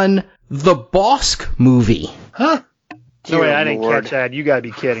on the Bosk movie. Huh? No way, I didn't catch that. You gotta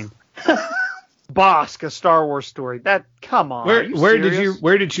be kidding. Bosk, a Star Wars story. Come on. Where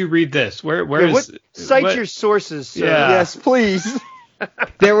did you read this? Cite your sources, sir. Yeah. Yes, please.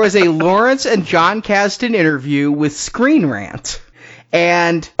 There was a Lawrence and John Kasdan interview with Screen Rant.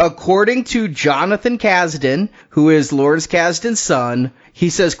 And according to Jonathan Kasdan, who is Lawrence Kasdan's son, he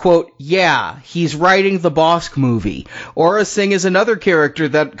says, quote, yeah, he's writing the Bosk movie. Aura Singh is another character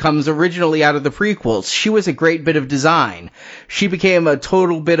that comes originally out of the prequels. She was a great bit of design. She became a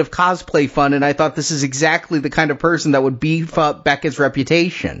total bit of cosplay fun, and I thought this is exactly the kind of person that would beef up Beckett's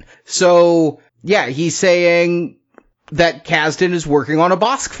reputation. So, yeah, he's saying that Kasdan is working on a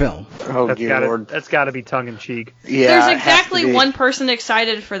Bosk film. Oh, dear Lord. That's got to be tongue-in-cheek. Yeah, There's exactly one person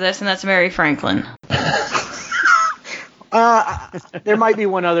excited for this, and that's Mary Franklin. There might be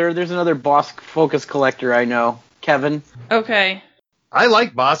one other. There's another Bosk focus collector I know. Kevin. Okay. I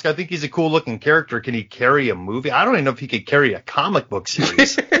like Bosk. I think he's a cool-looking character. Can he carry a movie? I don't even know if he could carry a comic book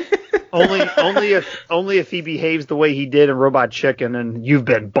series. only if he behaves the way he did in Robot Chicken, and you've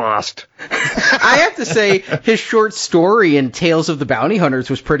been bosked. I have to say, his short story in Tales of the Bounty Hunters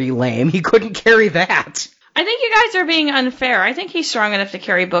was pretty lame. He couldn't carry that. I think you guys are being unfair. I think he's strong enough to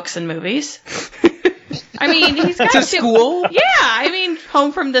carry books and movies. I mean, he's got to school? Yeah, I mean,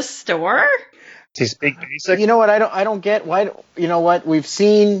 home from the store. Does he speak basic? You know what? I don't get why. You know what? We've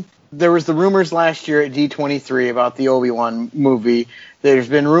seen. There was the rumors last year at D23 about the Obi-Wan movie. There's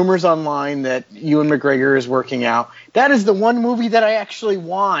been rumors online that Ewan McGregor is working out. That is the one movie that I actually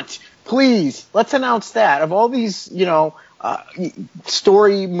want. Please, let's announce that. Of all these,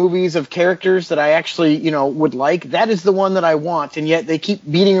 story movies of characters that I actually, would like, that is the one that I want. And yet they keep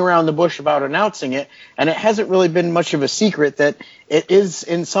beating around the bush about announcing it. And it hasn't really been much of a secret that it is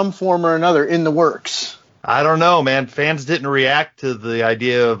in some form or another in the works. I don't know, man. Fans didn't react to the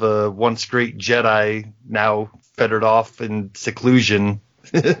idea of a once great Jedi now fettered off in seclusion.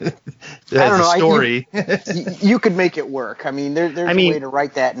 I don't know. Story. You could make it work. I mean, there's a way to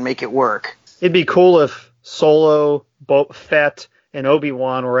write that and make it work. It'd be cool if Solo, Fett, and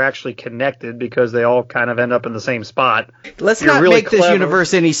Obi-Wan were actually connected because they all kind of end up in the same spot. Let's not make this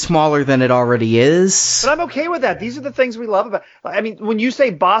universe any smaller than it already is. But I'm okay with that. These are the things we love about. I mean, when you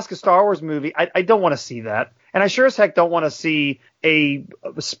say Bossk, a Star Wars movie, I don't want to see that. And I sure as heck don't want to see a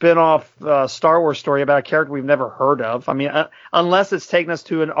spin-off Star Wars story about a character we've never heard of. I mean, unless it's taken us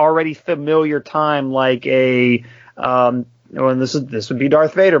to an already familiar time like and this would be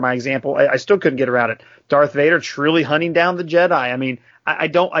Darth Vader, my example. I still couldn't get around it. Darth Vader truly hunting down the Jedi. I mean, I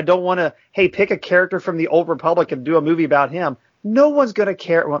don't want to, pick a character from the Old Republic and do a movie about him. No one's going to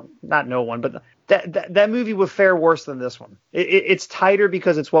care. Well, not no one, but that movie would fare worse than this one. It's tighter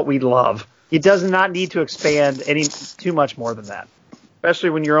because it's what we love. It does not need to expand too much more than that. Especially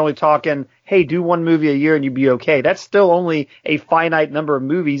when you're only talking, hey, do one movie a year and you'd be okay. That's still only a finite number of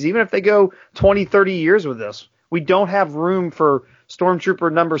movies, even if they go 20, 30 years with this. We don't have room for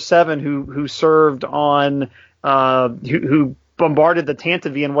Stormtrooper number 7 who served on who bombarded the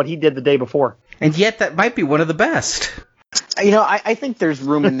Tantive and what he did the day before. And yet that might be one of the best. I think there's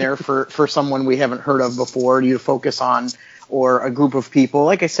room in there for someone we haven't heard of before you to focus on, or a group of people.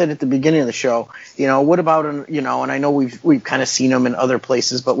 Like I said at the beginning of the show, what about and I know we've kind of seen them in other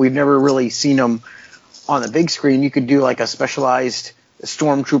places, but we've never really seen them on the big screen. You could do like a specialized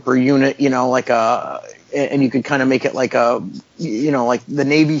Stormtrooper unit, and you could kind of make it like like the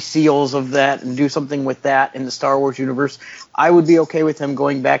Navy SEALs of that, and do something with that in the Star Wars universe. I would be okay with them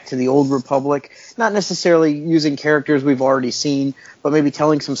going back to the Old Republic, not necessarily using characters we've already seen, but maybe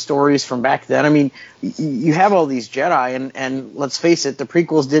telling some stories from back then. I mean, you have all these Jedi, and let's face it, the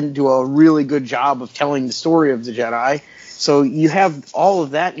prequels didn't do a really good job of telling the story of the Jedi. So you have all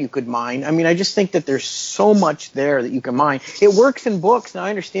of that you could mine. I mean, I just think that there's so much there that you can mine. It works in books. Now,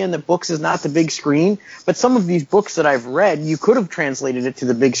 I understand that books is not the big screen, but some of these books that I've read, you could have translated it to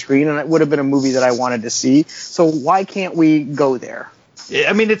the big screen, and it would have been a movie that I wanted to see. So why can't we go there?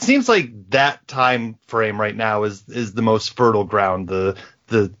 I mean, it seems like that time frame right now is the most fertile ground, the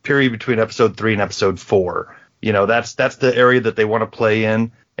period between episode 3 and episode 4. That's the area that they want to play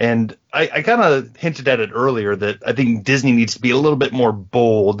in. And I kind of hinted at it earlier that I think Disney needs to be a little bit more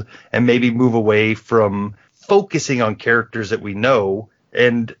bold and maybe move away from focusing on characters that we know.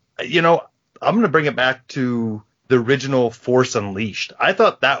 And, I'm going to bring it back to the original Force Unleashed. I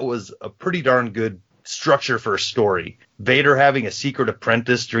thought that was a pretty darn good structure for a story. Vader having a secret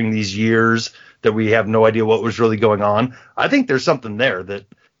apprentice during these years that we have no idea what was really going on. I think there's something there that,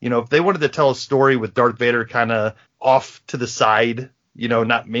 if they wanted to tell a story with Darth Vader kind of off to the side,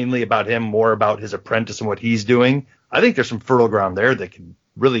 not mainly about him, more about his apprentice and what he's doing, I think there's some fertile ground there that could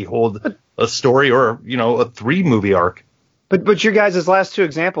really hold a story or, a 3-movie arc. But your guys' last 2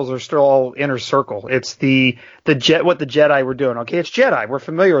 examples are still all inner circle. It's what the Jedi were doing. Okay, it's Jedi. We're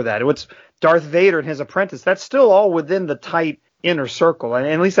familiar with that. It's Darth Vader and his apprentice. That's still all within the tight inner circle. And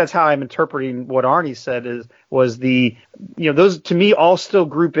at least that's how I'm interpreting what Arnie said was those to me all still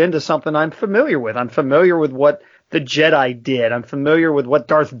group into something I'm familiar with. I'm familiar with what the Jedi did. I'm familiar with what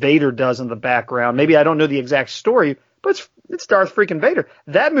Darth Vader does in the background. Maybe I don't know the exact story, but it's Darth freaking Vader.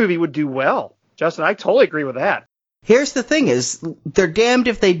 That movie would do well. Justin, I totally agree with that. Here's the thing is, they're damned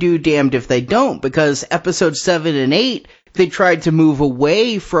if they do, damned if they don't, because episode 7 and 8, they tried to move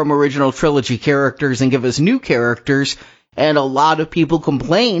away from original trilogy characters and give us new characters, and a lot of people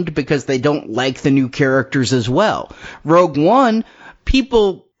complained because they don't like the new characters as well. Rogue One,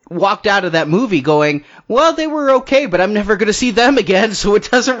 people walked out of that movie going, well, they were okay, but I'm never going to see them again, so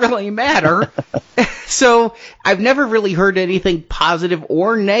it doesn't really matter. So I've never really heard anything positive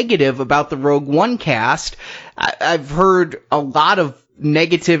or negative about the Rogue One cast. I've heard a lot of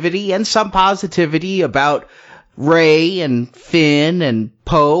negativity and some positivity about Rey and Finn and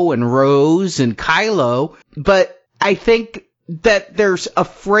Poe and Rose and Kylo, but I think that they're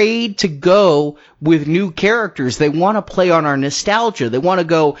afraid to go with new characters. They want to play on our nostalgia. They want to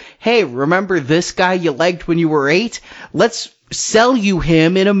go, hey, remember this guy you liked when you were 8? Let's sell you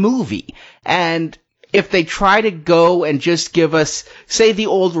him in a movie. And if they try to go and just give us, say, the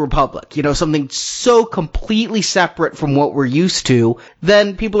Old Republic, something so completely separate from what we're used to,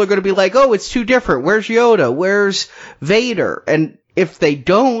 then people are going to be like, oh, it's too different. Where's Yoda? Where's Vader? And if they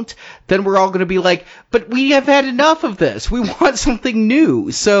don't, then we're all going to be like, but we have had enough of this. We want something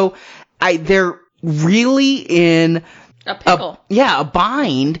new. So they're really in a pickle. A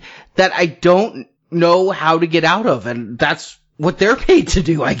bind that I don't know how to get out of. And that's what they're paid to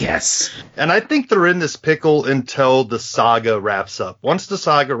do, I guess. And I think they're in this pickle until the saga wraps up. Once the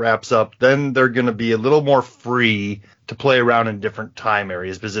saga wraps up, then they're going to be a little more free to play around in different time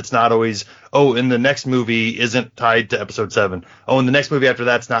areas, because it's not always, and the next movie isn't tied to episode 7. And the next movie after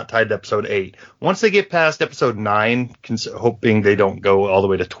that's not tied to episode 8. Once they get past episode 9, hoping they don't go all the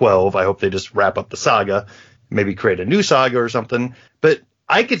way to 12, I hope they just wrap up the saga, maybe create a new saga or something. But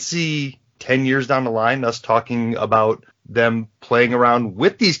I could see 10 years down the line us talking about them playing around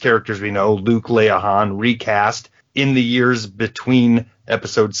with these characters we know, Luke, Leia, Han, recast in the years between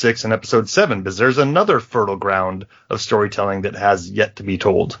episode 6 and episode 7, because there's another fertile ground of storytelling that has yet to be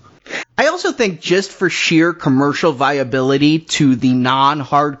told. I also think just for sheer commercial viability to the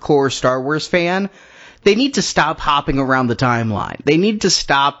non-hardcore Star Wars fan, they need to stop hopping around the timeline. They need to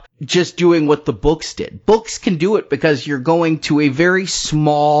stop just doing what the books did. Books can do it because you're going to a very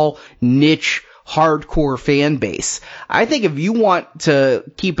small niche hardcore fan base. I think if you want to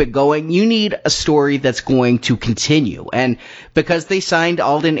keep it going, you need a story that's going to continue. And because they signed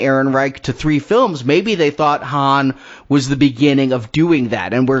Alden Ehrenreich to 3 films, maybe they thought Han was the beginning of doing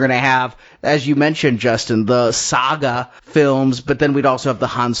that. And we're going to have, as you mentioned, Justin, the saga films, but then we'd also have the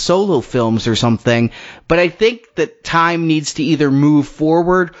Han Solo films or something. But I think that time needs to either move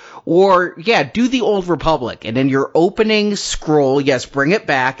forward or, do the Old Republic. And in your opening scroll, yes, bring it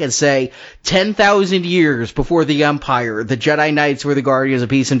back and say 10,000 years before the Empire, the Jedi Knights were the guardians of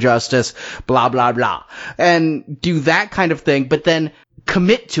peace and justice, blah, blah, blah. And do that kind of thing, but then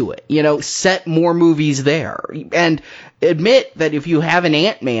commit to it, set more movies there. And admit that if you have an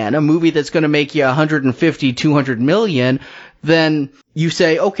Ant-Man, a movie that's going to make you 150, 200 million, then you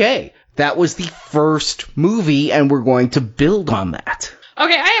say, okay, that was the first movie and we're going to build on that.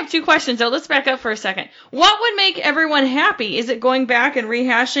 Okay, I have 2 questions, though. Let's back up for a second. What would make everyone happy? Is it going back and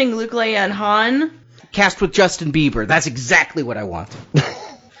rehashing Luke, Leia, and Han? Cast with Justin Bieber. That's exactly what I want.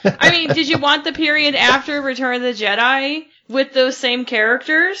 I mean, did you want the period after Return of the Jedi with those same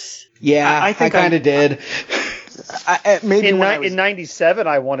characters? Yeah, I kind of did. Maybe in 97,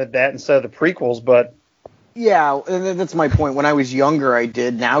 I wanted that instead of the prequels, but... Yeah, and that's my point. When I was younger, I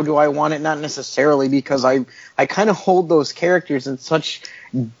did. Now do I want it? Not necessarily, because I kind of hold those characters in such,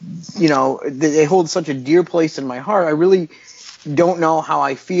 they hold such a dear place in my heart. I really don't know how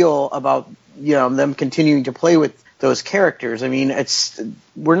I feel about, them continuing to play with those characters. I mean,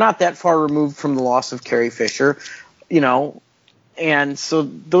 we're not that far removed from the loss of Carrie Fisher, and so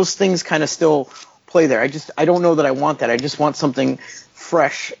those things kind of still play there. I don't know that I want that. I just want something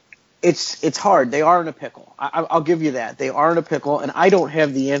fresh. It's hard. They are in a pickle. I'll give you that. They are in a pickle, and I don't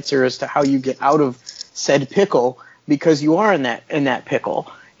have the answer as to how you get out of said pickle, because you are in that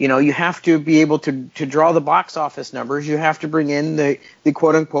pickle. You have to be able to draw the box office numbers. You have to bring in the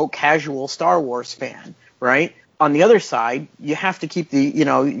quote unquote casual Star Wars fan, right? On the other side, you have to keep the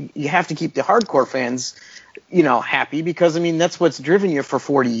hardcore fans, happy, because that's what's driven you for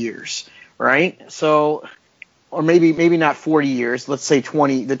 40 years, right? So, or maybe not 40 years, let's say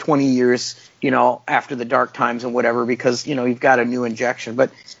 20 years, after the dark times and whatever, because, you've got a new injection.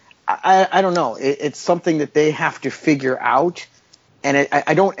 But I don't know. It's something that they have to figure out. And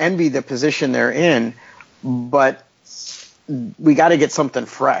I don't envy the position they're in, but we got to get something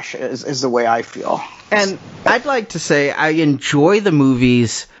fresh is the way I feel. And I'd like to say I enjoy the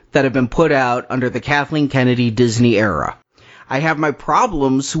movies that have been put out under the Kathleen Kennedy Disney era. I have my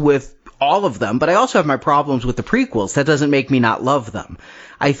problems with all of them, but I also have my problems with the prequels. That doesn't make me not love them.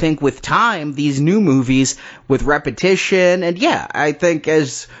 I think with time, these new movies, with repetition, and I think,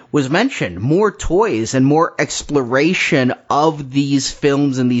 as was mentioned, more toys and more exploration of these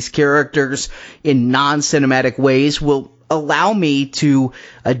films and these characters in non-cinematic ways will allow me to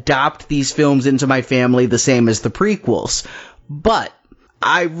adopt these films into my family the same as the prequels. But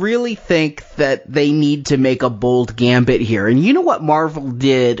I really think that they need to make a bold gambit here. And you know what Marvel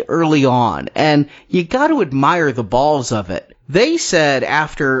did early on, and you got to admire the balls of it. They said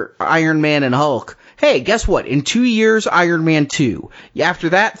after Iron Man and Hulk, hey, guess what? In 2 years, Iron Man 2. After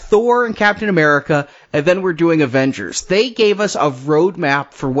that, Thor and Captain America, and then we're doing Avengers. They gave us a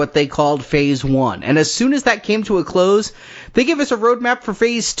roadmap for what they called Phase 1. And as soon as that came to a close, they gave us a roadmap for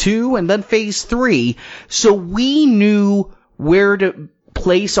Phase 2 and then Phase 3. So we knew where to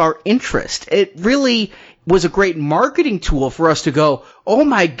place our interest. It really was a great marketing tool for us to go, oh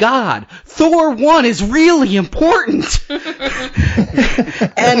my God, Thor 1 is really important.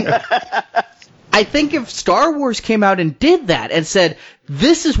 And I think if Star Wars came out and did that and said,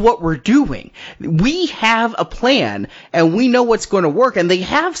 this is what we're doing, we have a plan and we know what's going to work, and they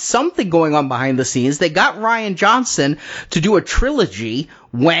have something going on behind the scenes. They got Rian Johnson to do a trilogy.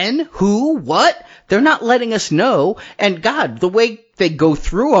 When, who, what? They're not letting us know. And God, the way they go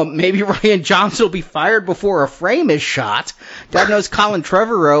through them, maybe Rian Johnson will be fired before a frame is shot. God knows Colin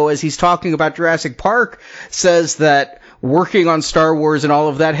Trevorrow, as he's talking about Jurassic Park, says that working on Star Wars and all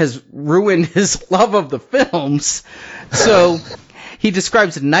of that has ruined his love of the films. So he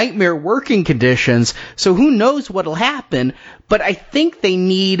describes nightmare working conditions. So who knows what'll happen? But I think they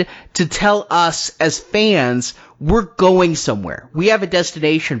need to tell us as fans, we're going somewhere. We have a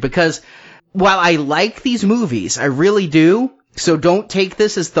destination, because while I like these movies, I really do, so don't take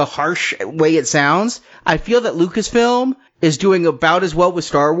this as the harsh way it sounds, I feel that Lucasfilm is doing about as well with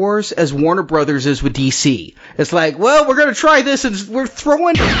Star Wars as Warner Brothers is with DC. It's like, well, we're going to try this, and we're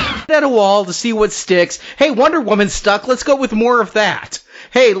throwing at a wall to see what sticks. Hey, Wonder Woman stuck. Let's go with more of that.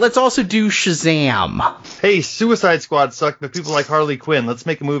 Hey, let's also do Shazam. Hey, Suicide Squad sucked, but people like Harley Quinn. Let's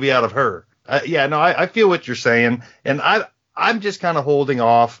make a movie out of her. I feel what you're saying, and I'm just kind of holding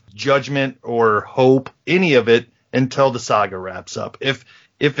off judgment or hope, any of it, until the saga wraps up. If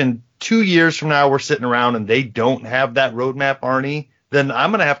in 2 years from now we're sitting around and they don't have that roadmap, Arnie, then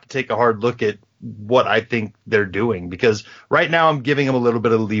I'm going to have to take a hard look at what I think they're doing, because right now I'm giving them a little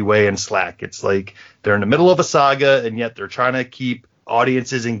bit of leeway and slack. It's like they're in the middle of a saga, and yet they're trying to keep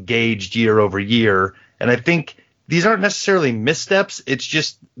audiences engaged year over year. And I think these aren't necessarily missteps. It's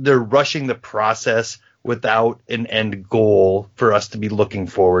just they're rushing the process without an end goal for us to be looking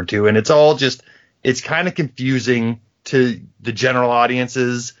forward to. And it's kind of confusing to the general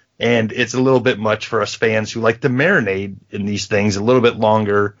audiences, and it's a little bit much for us fans who like to marinate in these things a little bit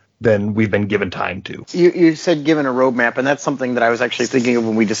longer than we've been given time to. You said given a roadmap, and that's something that I was actually thinking of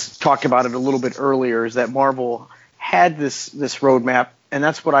when we just talked about it a little bit earlier, is that Marvel had this roadmap, and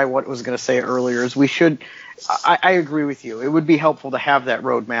that's what I was going to say earlier, is we should – I agree with you. It would be helpful to have that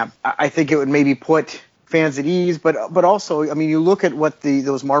roadmap. I think it would maybe put fans at ease, but also, I mean, you look at what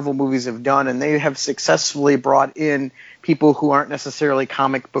those Marvel movies have done, and they have successfully brought in people who aren't necessarily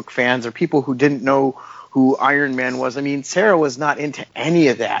comic book fans or people who didn't know who Iron Man was. I mean, Sarah was not into any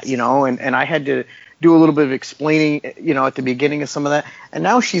of that, and I had to do a little bit of explaining, at the beginning of some of that, and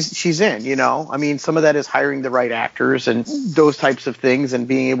now she's in, I mean, some of that is hiring the right actors and those types of things and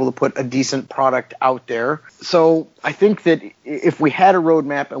being able to put a decent product out there. So I think that if we had a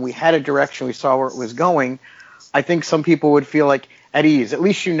roadmap and we had a direction, we saw where it was going, I think some people would feel like at ease. At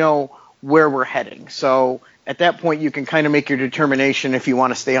least where we're heading. So at that point, you can kind of make your determination if you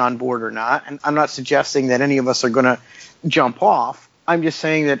want to stay on board or not. And I'm not suggesting that any of us are going to jump off. I'm just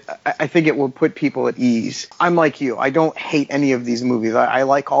saying that I think it will put people at ease. I'm like you. I don't hate any of these movies. I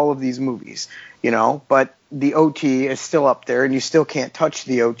like all of these movies, but the OT is still up there, and you still can't touch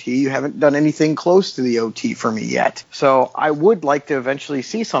the OT. You haven't done anything close to the OT for me yet. So I would like to eventually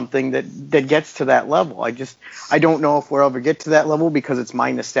see something that gets to that level. I don't know if we'll ever get to that level because it's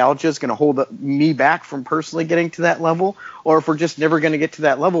my nostalgia is going to hold me back from personally getting to that level, or if we're just never going to get to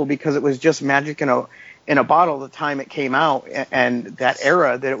that level because it was just magic in a bottle the time it came out, and that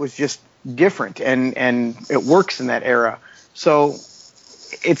era, that it was just different and it works in that era. So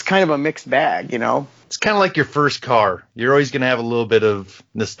it's kind of a mixed bag, It's kind of like your first car. You're always going to have a little bit of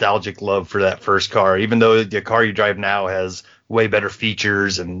nostalgic love for that first car, even though the car you drive now has way better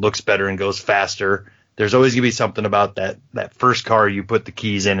features and looks better and goes faster. There's always going to be something about that first car you put the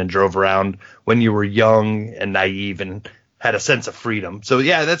keys in and drove around when you were young and naive and had a sense of freedom. So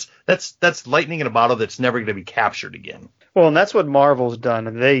yeah, that's lightning in a bottle that's never going to be captured again. Well, and that's what Marvel's done.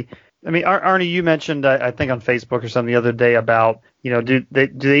 And Arnie, you mentioned, I think on Facebook or something the other day about, do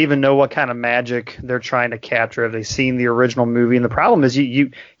they even know what kind of magic they're trying to capture? Have they seen the original movie? And the problem is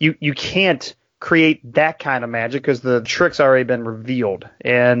you can't create that kind of magic because the trick's already been revealed.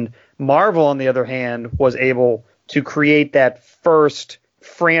 And Marvel, on the other hand, was able to create that first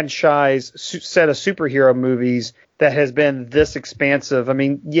franchise set of superhero movies that has been this expansive. I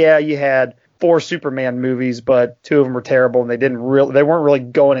mean, yeah, you had 4 Superman movies, but 2 of them were terrible, and they weren't really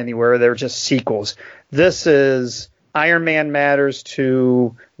going anywhere. They were just sequels. This is Iron Man matters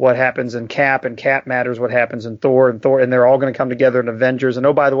to what happens in Cap, and Cap matters what happens in Thor, and they're all going to come together in Avengers. And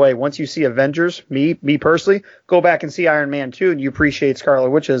oh, by the way, once you see Avengers, me personally, go back and see Iron Man 2, and you appreciate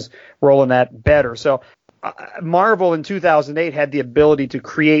Scarlet Witch's role in that better. So Marvel in 2008 had the ability to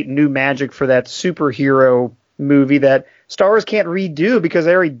create new magic for that superhero movie that Star Wars can't redo because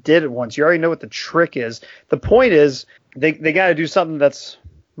they already did it once. You already know what the trick is. The point is they got to do something that's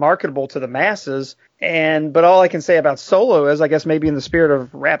marketable to the masses. But all I can say about Solo is, I guess maybe in the spirit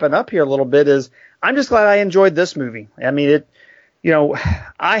of wrapping up here a little bit, is I'm just glad I enjoyed this movie. I mean,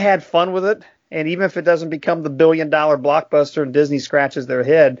 I had fun with it. And even if it doesn't become the $1 billion blockbuster and Disney scratches their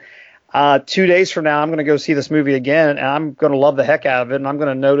head, 2 days from now, I'm going to go see this movie again, and I'm going to love the heck out of it, and I'm going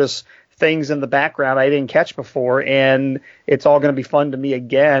to notice things in the background I didn't catch before, and it's all going to be fun to me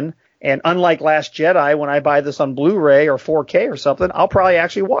again. And unlike Last Jedi, when I buy this on Blu-ray or 4K or something, I'll probably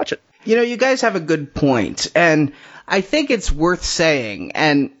actually watch it. You guys have a good point, and I think it's worth saying,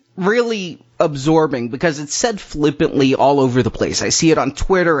 and really absorbing, because it's said flippantly all over the place. I see it on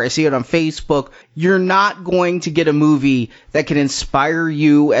Twitter, I see it on Facebook. You're not going to get a movie that can inspire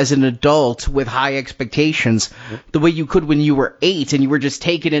you as an adult with high expectations the way you could when you were 8 and you were just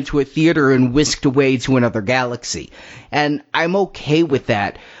taken into a theater and whisked away to another galaxy. And I'm okay with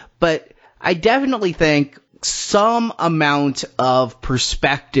that. But I definitely think some amount of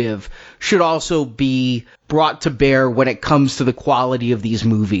perspective should also be brought to bear when it comes to the quality of these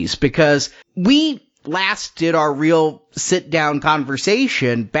movies, because we last did our real sit-down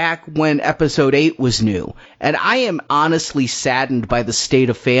conversation back when Episode 8 was new, and I am honestly saddened by the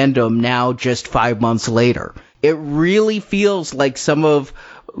state of fandom now just 5 months later. It really feels like some of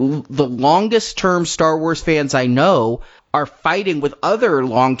the longest-term Star Wars fans I know are fighting with other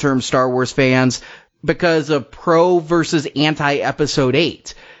long-term Star Wars fans because of pro versus anti-Episode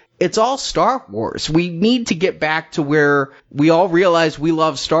 8. It's all Star Wars. We need to get back to where we all realize we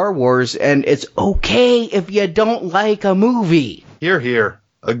love Star Wars, and it's okay if you don't like a movie. Hear, hear.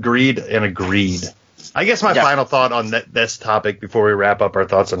 Agreed and agreed. I guess my final thought on this topic before we wrap up our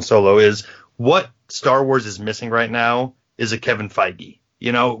thoughts on Solo is what Star Wars is missing right now is a Kevin Feige.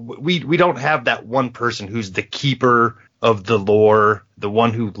 We don't have that one person who's the keeper of the lore, the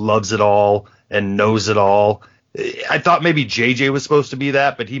one who loves it all and knows it all. I thought maybe JJ was supposed to be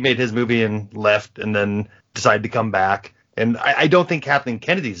that, but he made his movie and left and then decided to come back. And I don't think Kathleen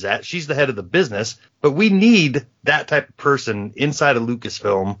Kennedy's that. She's the head of the business. But we need that type of person inside of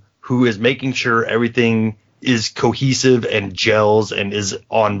Lucasfilm who is making sure everything is cohesive and gels and is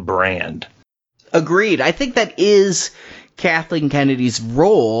on brand. Agreed. I think that is Kathleen Kennedy's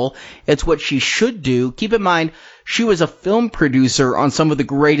role. It's what she should do. Keep in mind, she was a film producer on some of the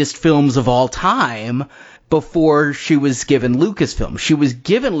greatest films of all time before she was given Lucasfilm. She was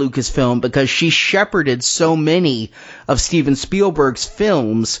given Lucasfilm because she shepherded so many of Steven Spielberg's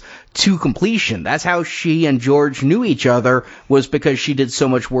films to completion. That's how she and George knew each other, was because she did so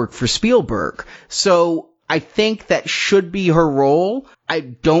much work for Spielberg. So I think that should be her role. I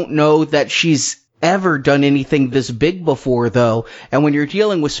don't know that she's ever done anything this big before, though. And when you're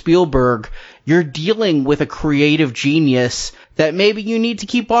dealing with Spielberg, you're dealing with a creative genius that maybe you need to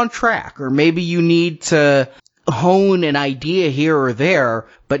keep on track, or maybe you need to hone an idea here or there,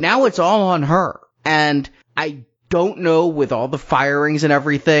 but now it's all on her. And I don't know, with all the firings and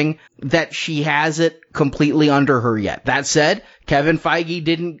everything, that she has it completely under her yet. That said, Kevin Feige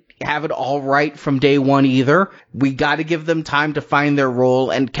didn't have it all right from day one either. We got to give them time to find their role.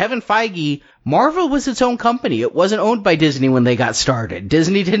 And Kevin Feige, Marvel was its own company. It wasn't owned by Disney when they got started.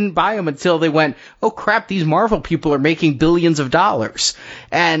 Disney didn't buy them until they went, oh crap, these Marvel people are making billions of dollars.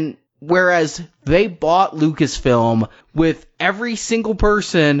 And whereas they bought Lucasfilm with every single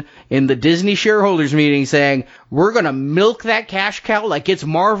person in the Disney shareholders meeting saying, we're going to milk that cash cow like it's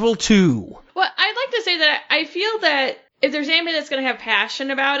Marvel too. Well, I'd like to say that I feel that if there's anybody that's going to have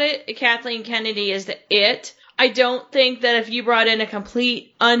passion about it, Kathleen Kennedy is it. I don't think that if you brought in a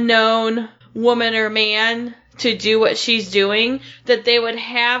complete unknown woman or man to do what she's doing, that they would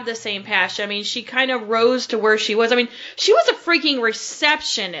have the same passion. I mean, she kind of rose to where she was. I mean, she was a freaking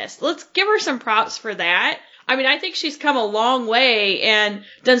receptionist. Let's give her some props for that. I mean, I think she's come a long way and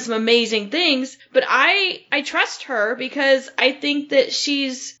done some amazing things, but I trust her because I think that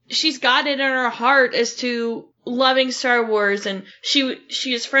she's got it in her heart as to loving Star Wars, and she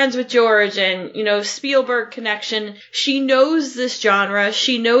is friends with George, and Spielberg connection. She knows this genre,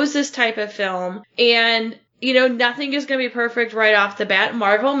 she knows this type of film, and nothing is going to be perfect right off the bat.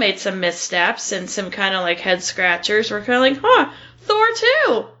 Marvel made some missteps and some kind of like head scratchers. We're kind of like, Thor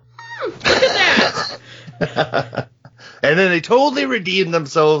 2. Look at that. And then they totally redeemed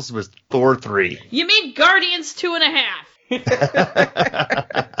themselves with Thor 3. You mean Guardians 2.5.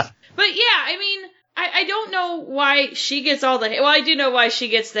 But yeah, I mean, I don't know why she gets all the hate. Well, I do know why she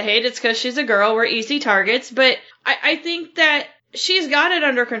gets the hate. It's because she's a girl. We're easy targets. But I think that she's got it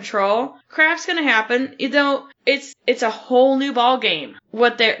under control. Crap's gonna happen. It's a whole new ball game.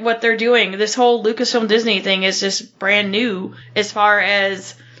 What they're doing. This whole Lucasfilm Disney thing is just brand new as far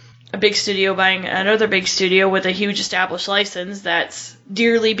as a big studio buying another big studio with a huge established license that's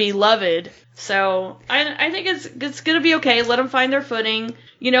dearly beloved. So I think it's going to be okay. Let them find their footing.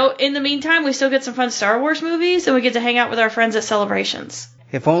 In the meantime, we still get some fun Star Wars movies, and we get to hang out with our friends at Celebrations.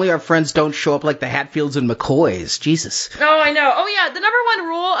 If only our friends don't show up like the Hatfields and McCoys. Jesus. Oh, I know. Oh, yeah. The number one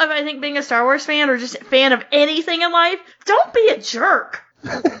rule of, I think, being a Star Wars fan or just a fan of anything in life, don't be a jerk.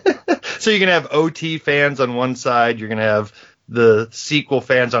 So you're going to have OT fans on one side, you're going to have the sequel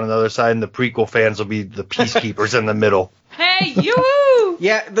fans on another side, and the prequel fans will be the peacekeepers in the middle. Hey, yoo-hoo!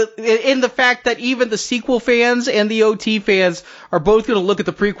 Yeah, in the fact that even the sequel fans and the OT fans are both going to look at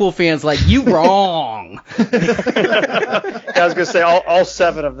the prequel fans like, you wrong. I was going to say all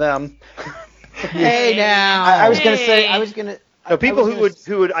 7 of them. Hey, now. I was going to say, So people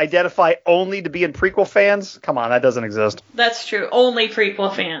who would identify only to be in prequel fans, come on, that doesn't exist. That's true. Only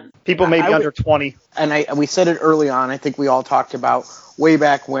prequel fans. People maybe under 20. And we said it early on. I think we all talked about way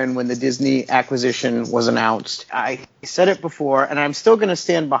back when the Disney acquisition was announced. I said it before, and I'm still going to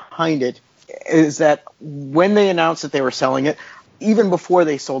stand behind it, is that when they announced that they were selling it, even before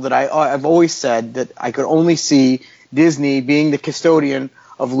they sold it, I've always said that I could only see Disney being the custodian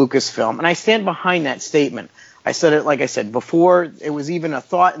of Lucasfilm. And I stand behind that statement. I said it, like I said, before it was even a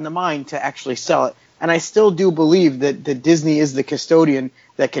thought in the mind to actually sell it. And I still do believe that Disney is the custodian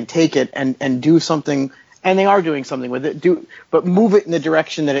that can take it and do something, and they are doing something with it, but move it in the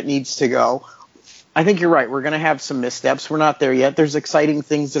direction that it needs to go. I think you're right. We're going to have some missteps. We're not there yet. There's exciting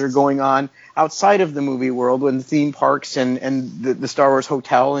things that are going on outside of the movie world, when the theme parks and the Star Wars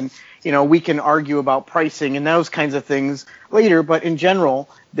hotel, and we can argue about pricing and those kinds of things later. But in general,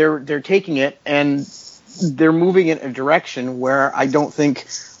 they're taking it and they're moving it in a direction where I don't think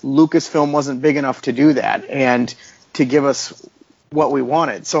Lucasfilm wasn't big enough to do that and to give us what we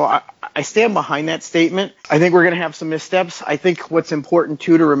wanted. So I stand behind that statement. I think we're going to have some missteps. I think what's important,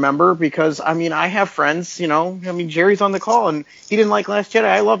 too, to remember, because, I have friends, Jerry's on the call, and he didn't like Last Jedi.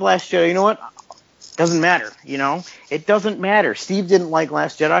 I love Last Jedi. You know what? Doesn't matter, It doesn't matter. Steve didn't like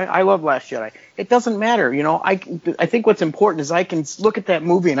Last Jedi. I love Last Jedi. It doesn't matter, I think what's important is I can look at that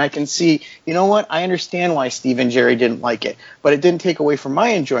movie and I can see, I understand why Steve and Jerry didn't like it, but it didn't take away from my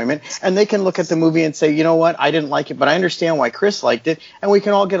enjoyment. And they can look at the movie and say, I didn't like it, but I understand why Chris liked it, and we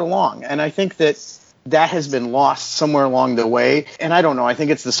can all get along. And I think that has been lost somewhere along the way. And I don't know, I think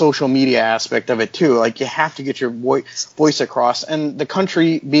it's the social media aspect of it too. Like, you have to get your voice across, and the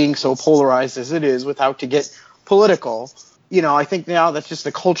country being so polarized as it is, without to get political, I think now that's just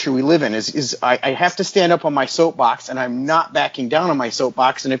the culture we live in, is I have to stand up on my soapbox, and I'm not backing down on my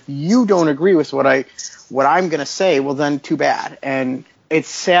soapbox. And if you don't agree with what I'm going to say, well, then too bad. And it's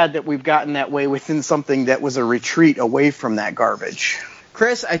sad that we've gotten that way within something that was a retreat away from that garbage.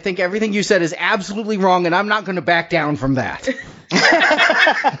 Chris, I think everything you said is absolutely wrong, and I'm not going to back down from that.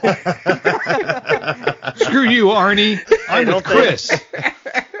 Screw you, Arnie. I'm with Chris.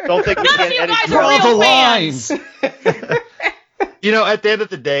 Don't think we None of can you edit guys are real fans. At the end of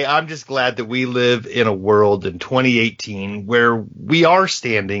the day, I'm just glad that we live in a world in 2018 where we are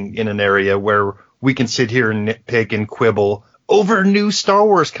standing in an area where we can sit here and nitpick and quibble over new Star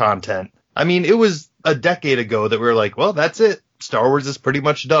Wars content. It was a decade ago that we were like, well, that's it. Star Wars is pretty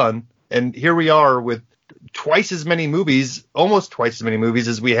much done. And here we are with twice as many movies, almost twice as many movies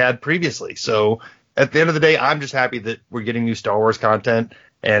as we had previously. So at the end of the day, I'm just happy that we're getting new Star Wars content,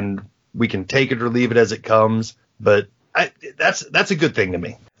 and we can take it or leave it as it comes. But that's a good thing to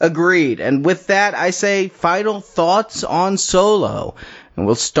me. Agreed. And with that, I say final thoughts on Solo. And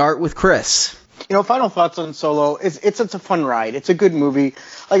we'll start with Chris. Final thoughts on Solo. It's a fun ride. It's a good movie.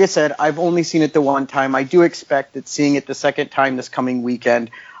 Like I said, I've only seen it the one time. I do expect that seeing it the second time this coming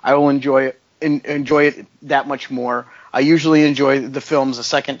weekend, I will enjoy it that much more. I usually enjoy the films a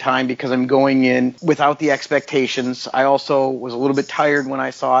second time because I'm going in without the expectations. I also was a little bit tired when I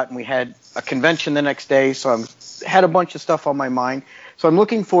saw it, and we had a convention the next day, so I had a bunch of stuff on my mind. So I'm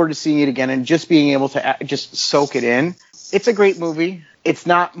looking forward to seeing it again and just being able to just soak it in. It's a great movie. It's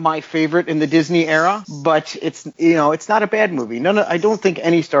not my favorite in the Disney era, but it's not a bad movie. I don't think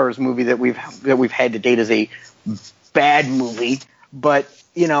any Star Wars movie that we've had to date is a bad movie. But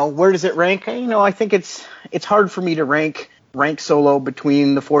where does it rank? I think it's hard for me to rank Solo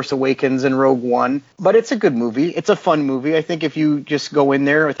between The Force Awakens and Rogue One, but it's a good movie. It's a fun movie. I think if you just go in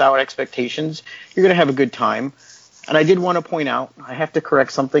there without expectations, you're going to have a good time. And I did want to point out, I have to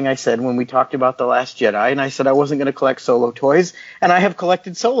correct something I said when we talked about The Last Jedi, and I said I wasn't going to collect Solo toys, and I have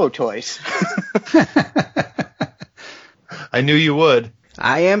collected Solo toys. I knew you would.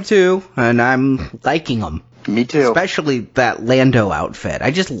 I am too, and I'm liking them. Me too. Especially that Lando outfit.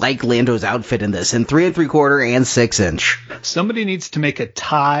 I just like Lando's outfit in this, in 3 3/4 and 6-inch. Somebody needs to make a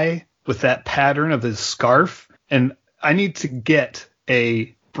tie with that pattern of his scarf, and I need to get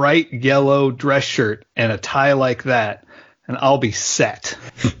a bright yellow dress shirt and a tie like that, and I'll be set.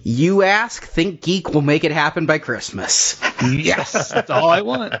 You ask, Think Geek will make it happen by Christmas. Yes, that's all I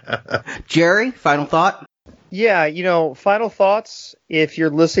want. Jerry, final thought? Yeah, final thoughts. If you're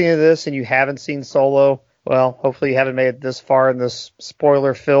listening to this and you haven't seen Solo, well, hopefully you haven't made it this far in this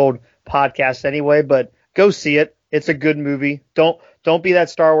spoiler-filled podcast anyway, but go see it. It's a good movie. Don't be that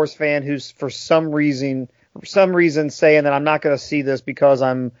Star Wars fan who's for some reason saying that I'm not going to see this because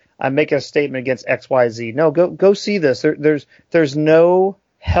I'm making a statement against XYZ. No, go see this. There's no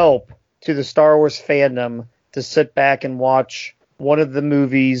help to the Star Wars fandom to sit back and watch one of the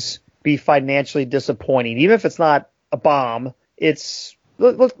movies be financially disappointing, even if it's not a bomb.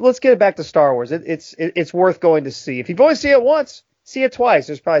 Let's get it back to Star Wars. It's worth going to see. If you've only seen it once, see it twice.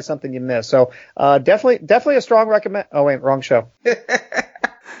 There's probably something you missed. So definitely a strong recommend. Oh wait, wrong show.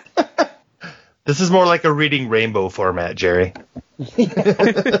 This is more like a Reading Rainbow format, Jerry.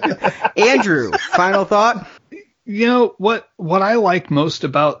 Andrew, final thought? What I like most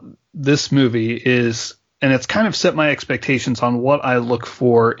about this movie is, and it's kind of set my expectations on what I look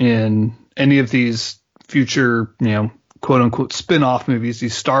for in any of these future, quote unquote spin-off movies,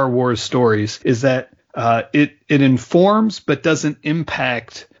 these Star Wars stories, is that it informs but doesn't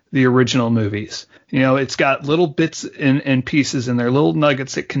impact the original movies. It's got little bits and pieces in there, little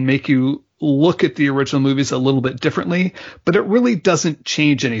nuggets that can make you look at the original movies a little bit differently, but it really doesn't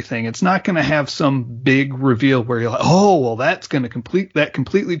change anything. It's not going to have some big reveal where you're like, oh, well, that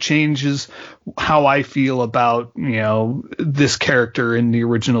completely changes how I feel about, this character in the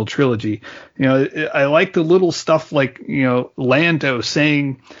original trilogy. I like the little stuff like, Lando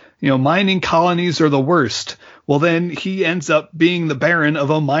saying, mining colonies are the worst. Well, then he ends up being the Baron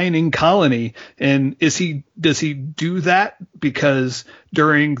of a mining colony. And does he do that because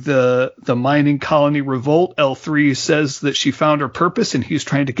during the mining colony revolt, L3 says that she found her purpose and he's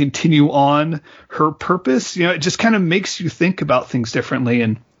trying to continue on her purpose? It just kind of makes you think about things differently.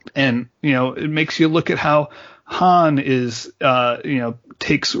 And it makes you look at how Han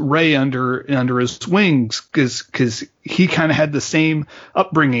takes Rey under his wings because he kind of had the same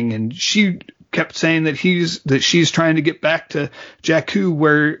upbringing, and she kept saying that she's trying to get back to Jakku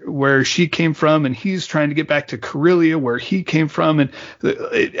where she came from, and he's trying to get back to Corellia where he came from. And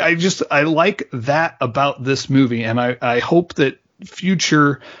I like that about this movie, and I hope that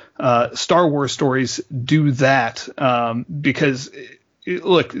future Star Wars stories do that, because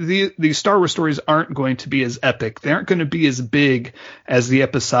look, these Star Wars stories aren't going to be as epic. They aren't going to be as big as the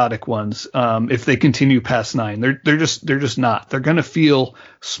episodic ones. If they continue past 9, they're just not. They're going to feel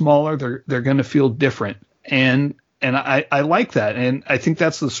smaller. They're going to feel different. And I like that. And I think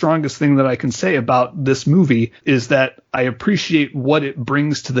that's the strongest thing that I can say about this movie is that I appreciate what it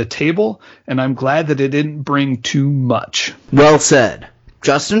brings to the table. And I'm glad that it didn't bring too much. Well said.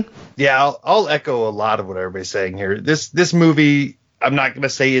 Justin? Yeah, I'll echo a lot of what everybody's saying here. This movie, I'm not going to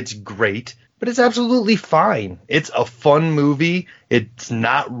say it's great, but it's absolutely fine. It's a fun movie. It's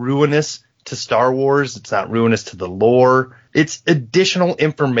not ruinous to Star Wars. It's not ruinous to the lore. It's additional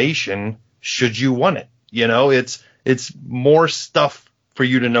information should you want it. It's more stuff for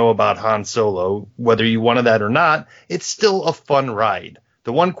you to know about Han Solo, whether you wanted that or not. It's still a fun ride.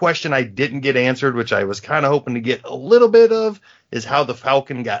 The one question I didn't get answered, which I was kind of hoping to get a little bit of, is how the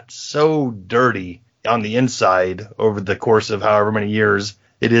Falcon got so dirty on the inside over the course of however many years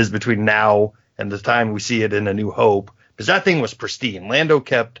it is between now and the time we see it in A New Hope, because that thing was pristine. Lando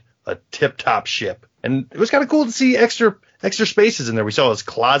kept a tip-top ship, and it was kind of cool to see extra spaces in there. We saw his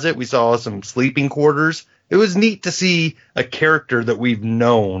closet, we saw some sleeping quarters. It was neat to see a character that we've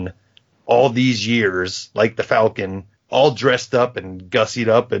known all these years, like the Falcon, all dressed up and gussied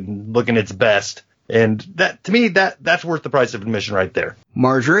up and looking its best. And that, to me, that's worth the price of admission right there.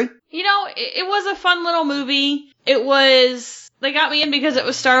 Marjorie? It was a fun little movie. They got me in because it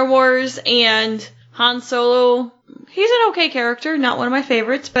was Star Wars, and Han Solo, he's an okay character, not one of my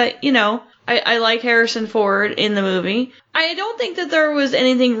favorites, but, I like Harrison Ford in the movie. I don't think that there was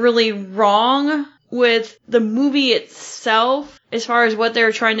anything really wrong with the movie itself as far as what they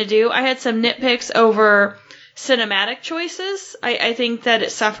were trying to do. I had some nitpicks over cinematic choices. I think that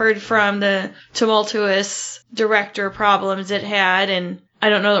it suffered from the tumultuous director problems it had, and I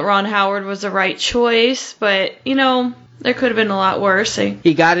don't know that Ron Howard was the right choice, but, there could have been a lot worse.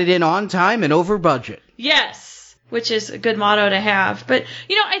 He got it in on time and over budget. Yes, which is a good motto to have. But,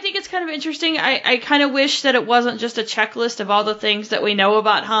 I think it's kind of interesting. I kind of wish that it wasn't just a checklist of all the things that we know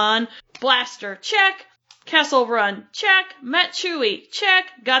about Han. Blaster, check. Kessel Run, check. Met Chewie, check.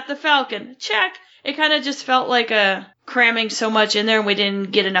 Got the Falcon, check. It kind of just felt like cramming so much in there and we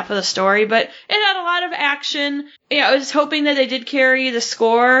didn't get enough of the story, but it had a lot of action. Yeah, I was hoping that they did carry the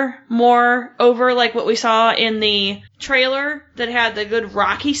score more over like what we saw in the trailer that had the good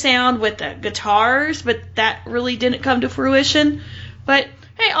rocky sound with the guitars, but that really didn't come to fruition. But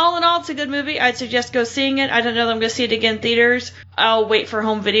hey, all in all, it's a good movie. I'd suggest go seeing it. I don't know that I'm going to see it again in theaters. I'll wait for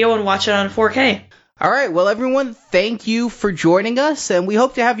home video and watch it on 4K. All right, well, everyone, thank you for joining us, and we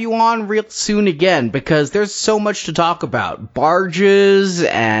hope to have you on real soon again, because there's so much to talk about. Barges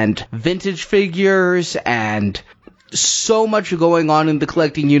and vintage figures and so much going on in the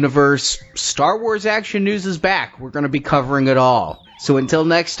collecting universe. Star Wars Action News is back. We're going to be covering it all. So until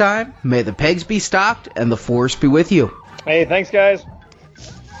next time, may the pegs be stocked and the Force be with you. Hey, thanks, guys.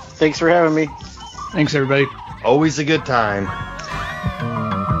 Thanks for having me. Thanks, everybody. Always a good time.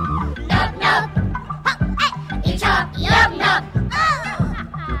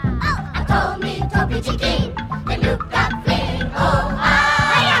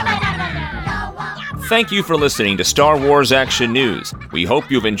 Thank you for listening to Star Wars Action News. We hope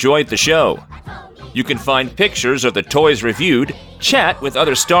you've enjoyed the show. You can find pictures of the toys reviewed, chat with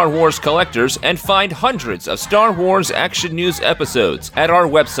other Star Wars collectors, and find hundreds of Star Wars Action News episodes at our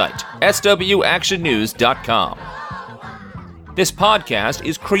website, swactionnews.com. This podcast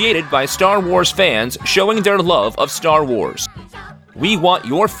is created by Star Wars fans showing their love of Star Wars. We want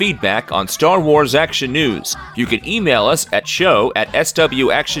your feedback on Star Wars Action News. You can email us at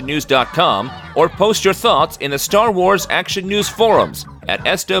show@swactionnews.com or post your thoughts in the Star Wars Action News forums at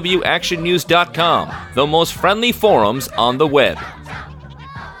swactionnews.com, the most friendly forums on the web.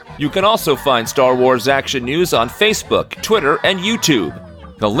 You can also find Star Wars Action News on Facebook, Twitter, and YouTube.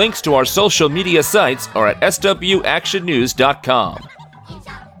 The links to our social media sites are at swactionnews.com.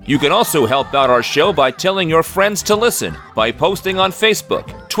 You can also help out our show by telling your friends to listen by posting on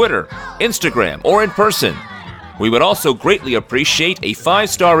Facebook, Twitter, Instagram, or in person. We would also greatly appreciate a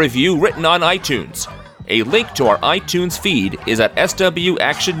 5-star review written on iTunes. A link to our iTunes feed is at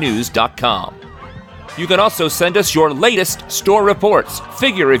swactionnews.com. You can also send us your latest store reports,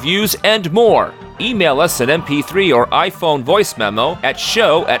 figure reviews, and more. Email us an MP3 or iPhone voice memo at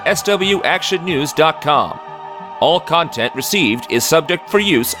show@swactionnews.com. All content received is subject for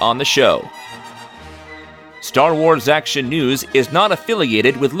use on the show. Star Wars Action News is not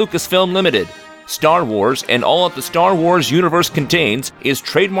affiliated with Lucasfilm Limited. Star Wars and all that the Star Wars universe contains is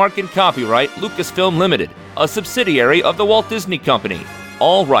trademark and copyright Lucasfilm Limited, a subsidiary of the Walt Disney Company.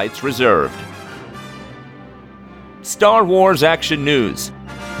 All rights reserved. Star Wars Action News.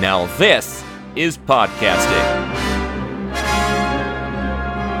 Now this is podcasting.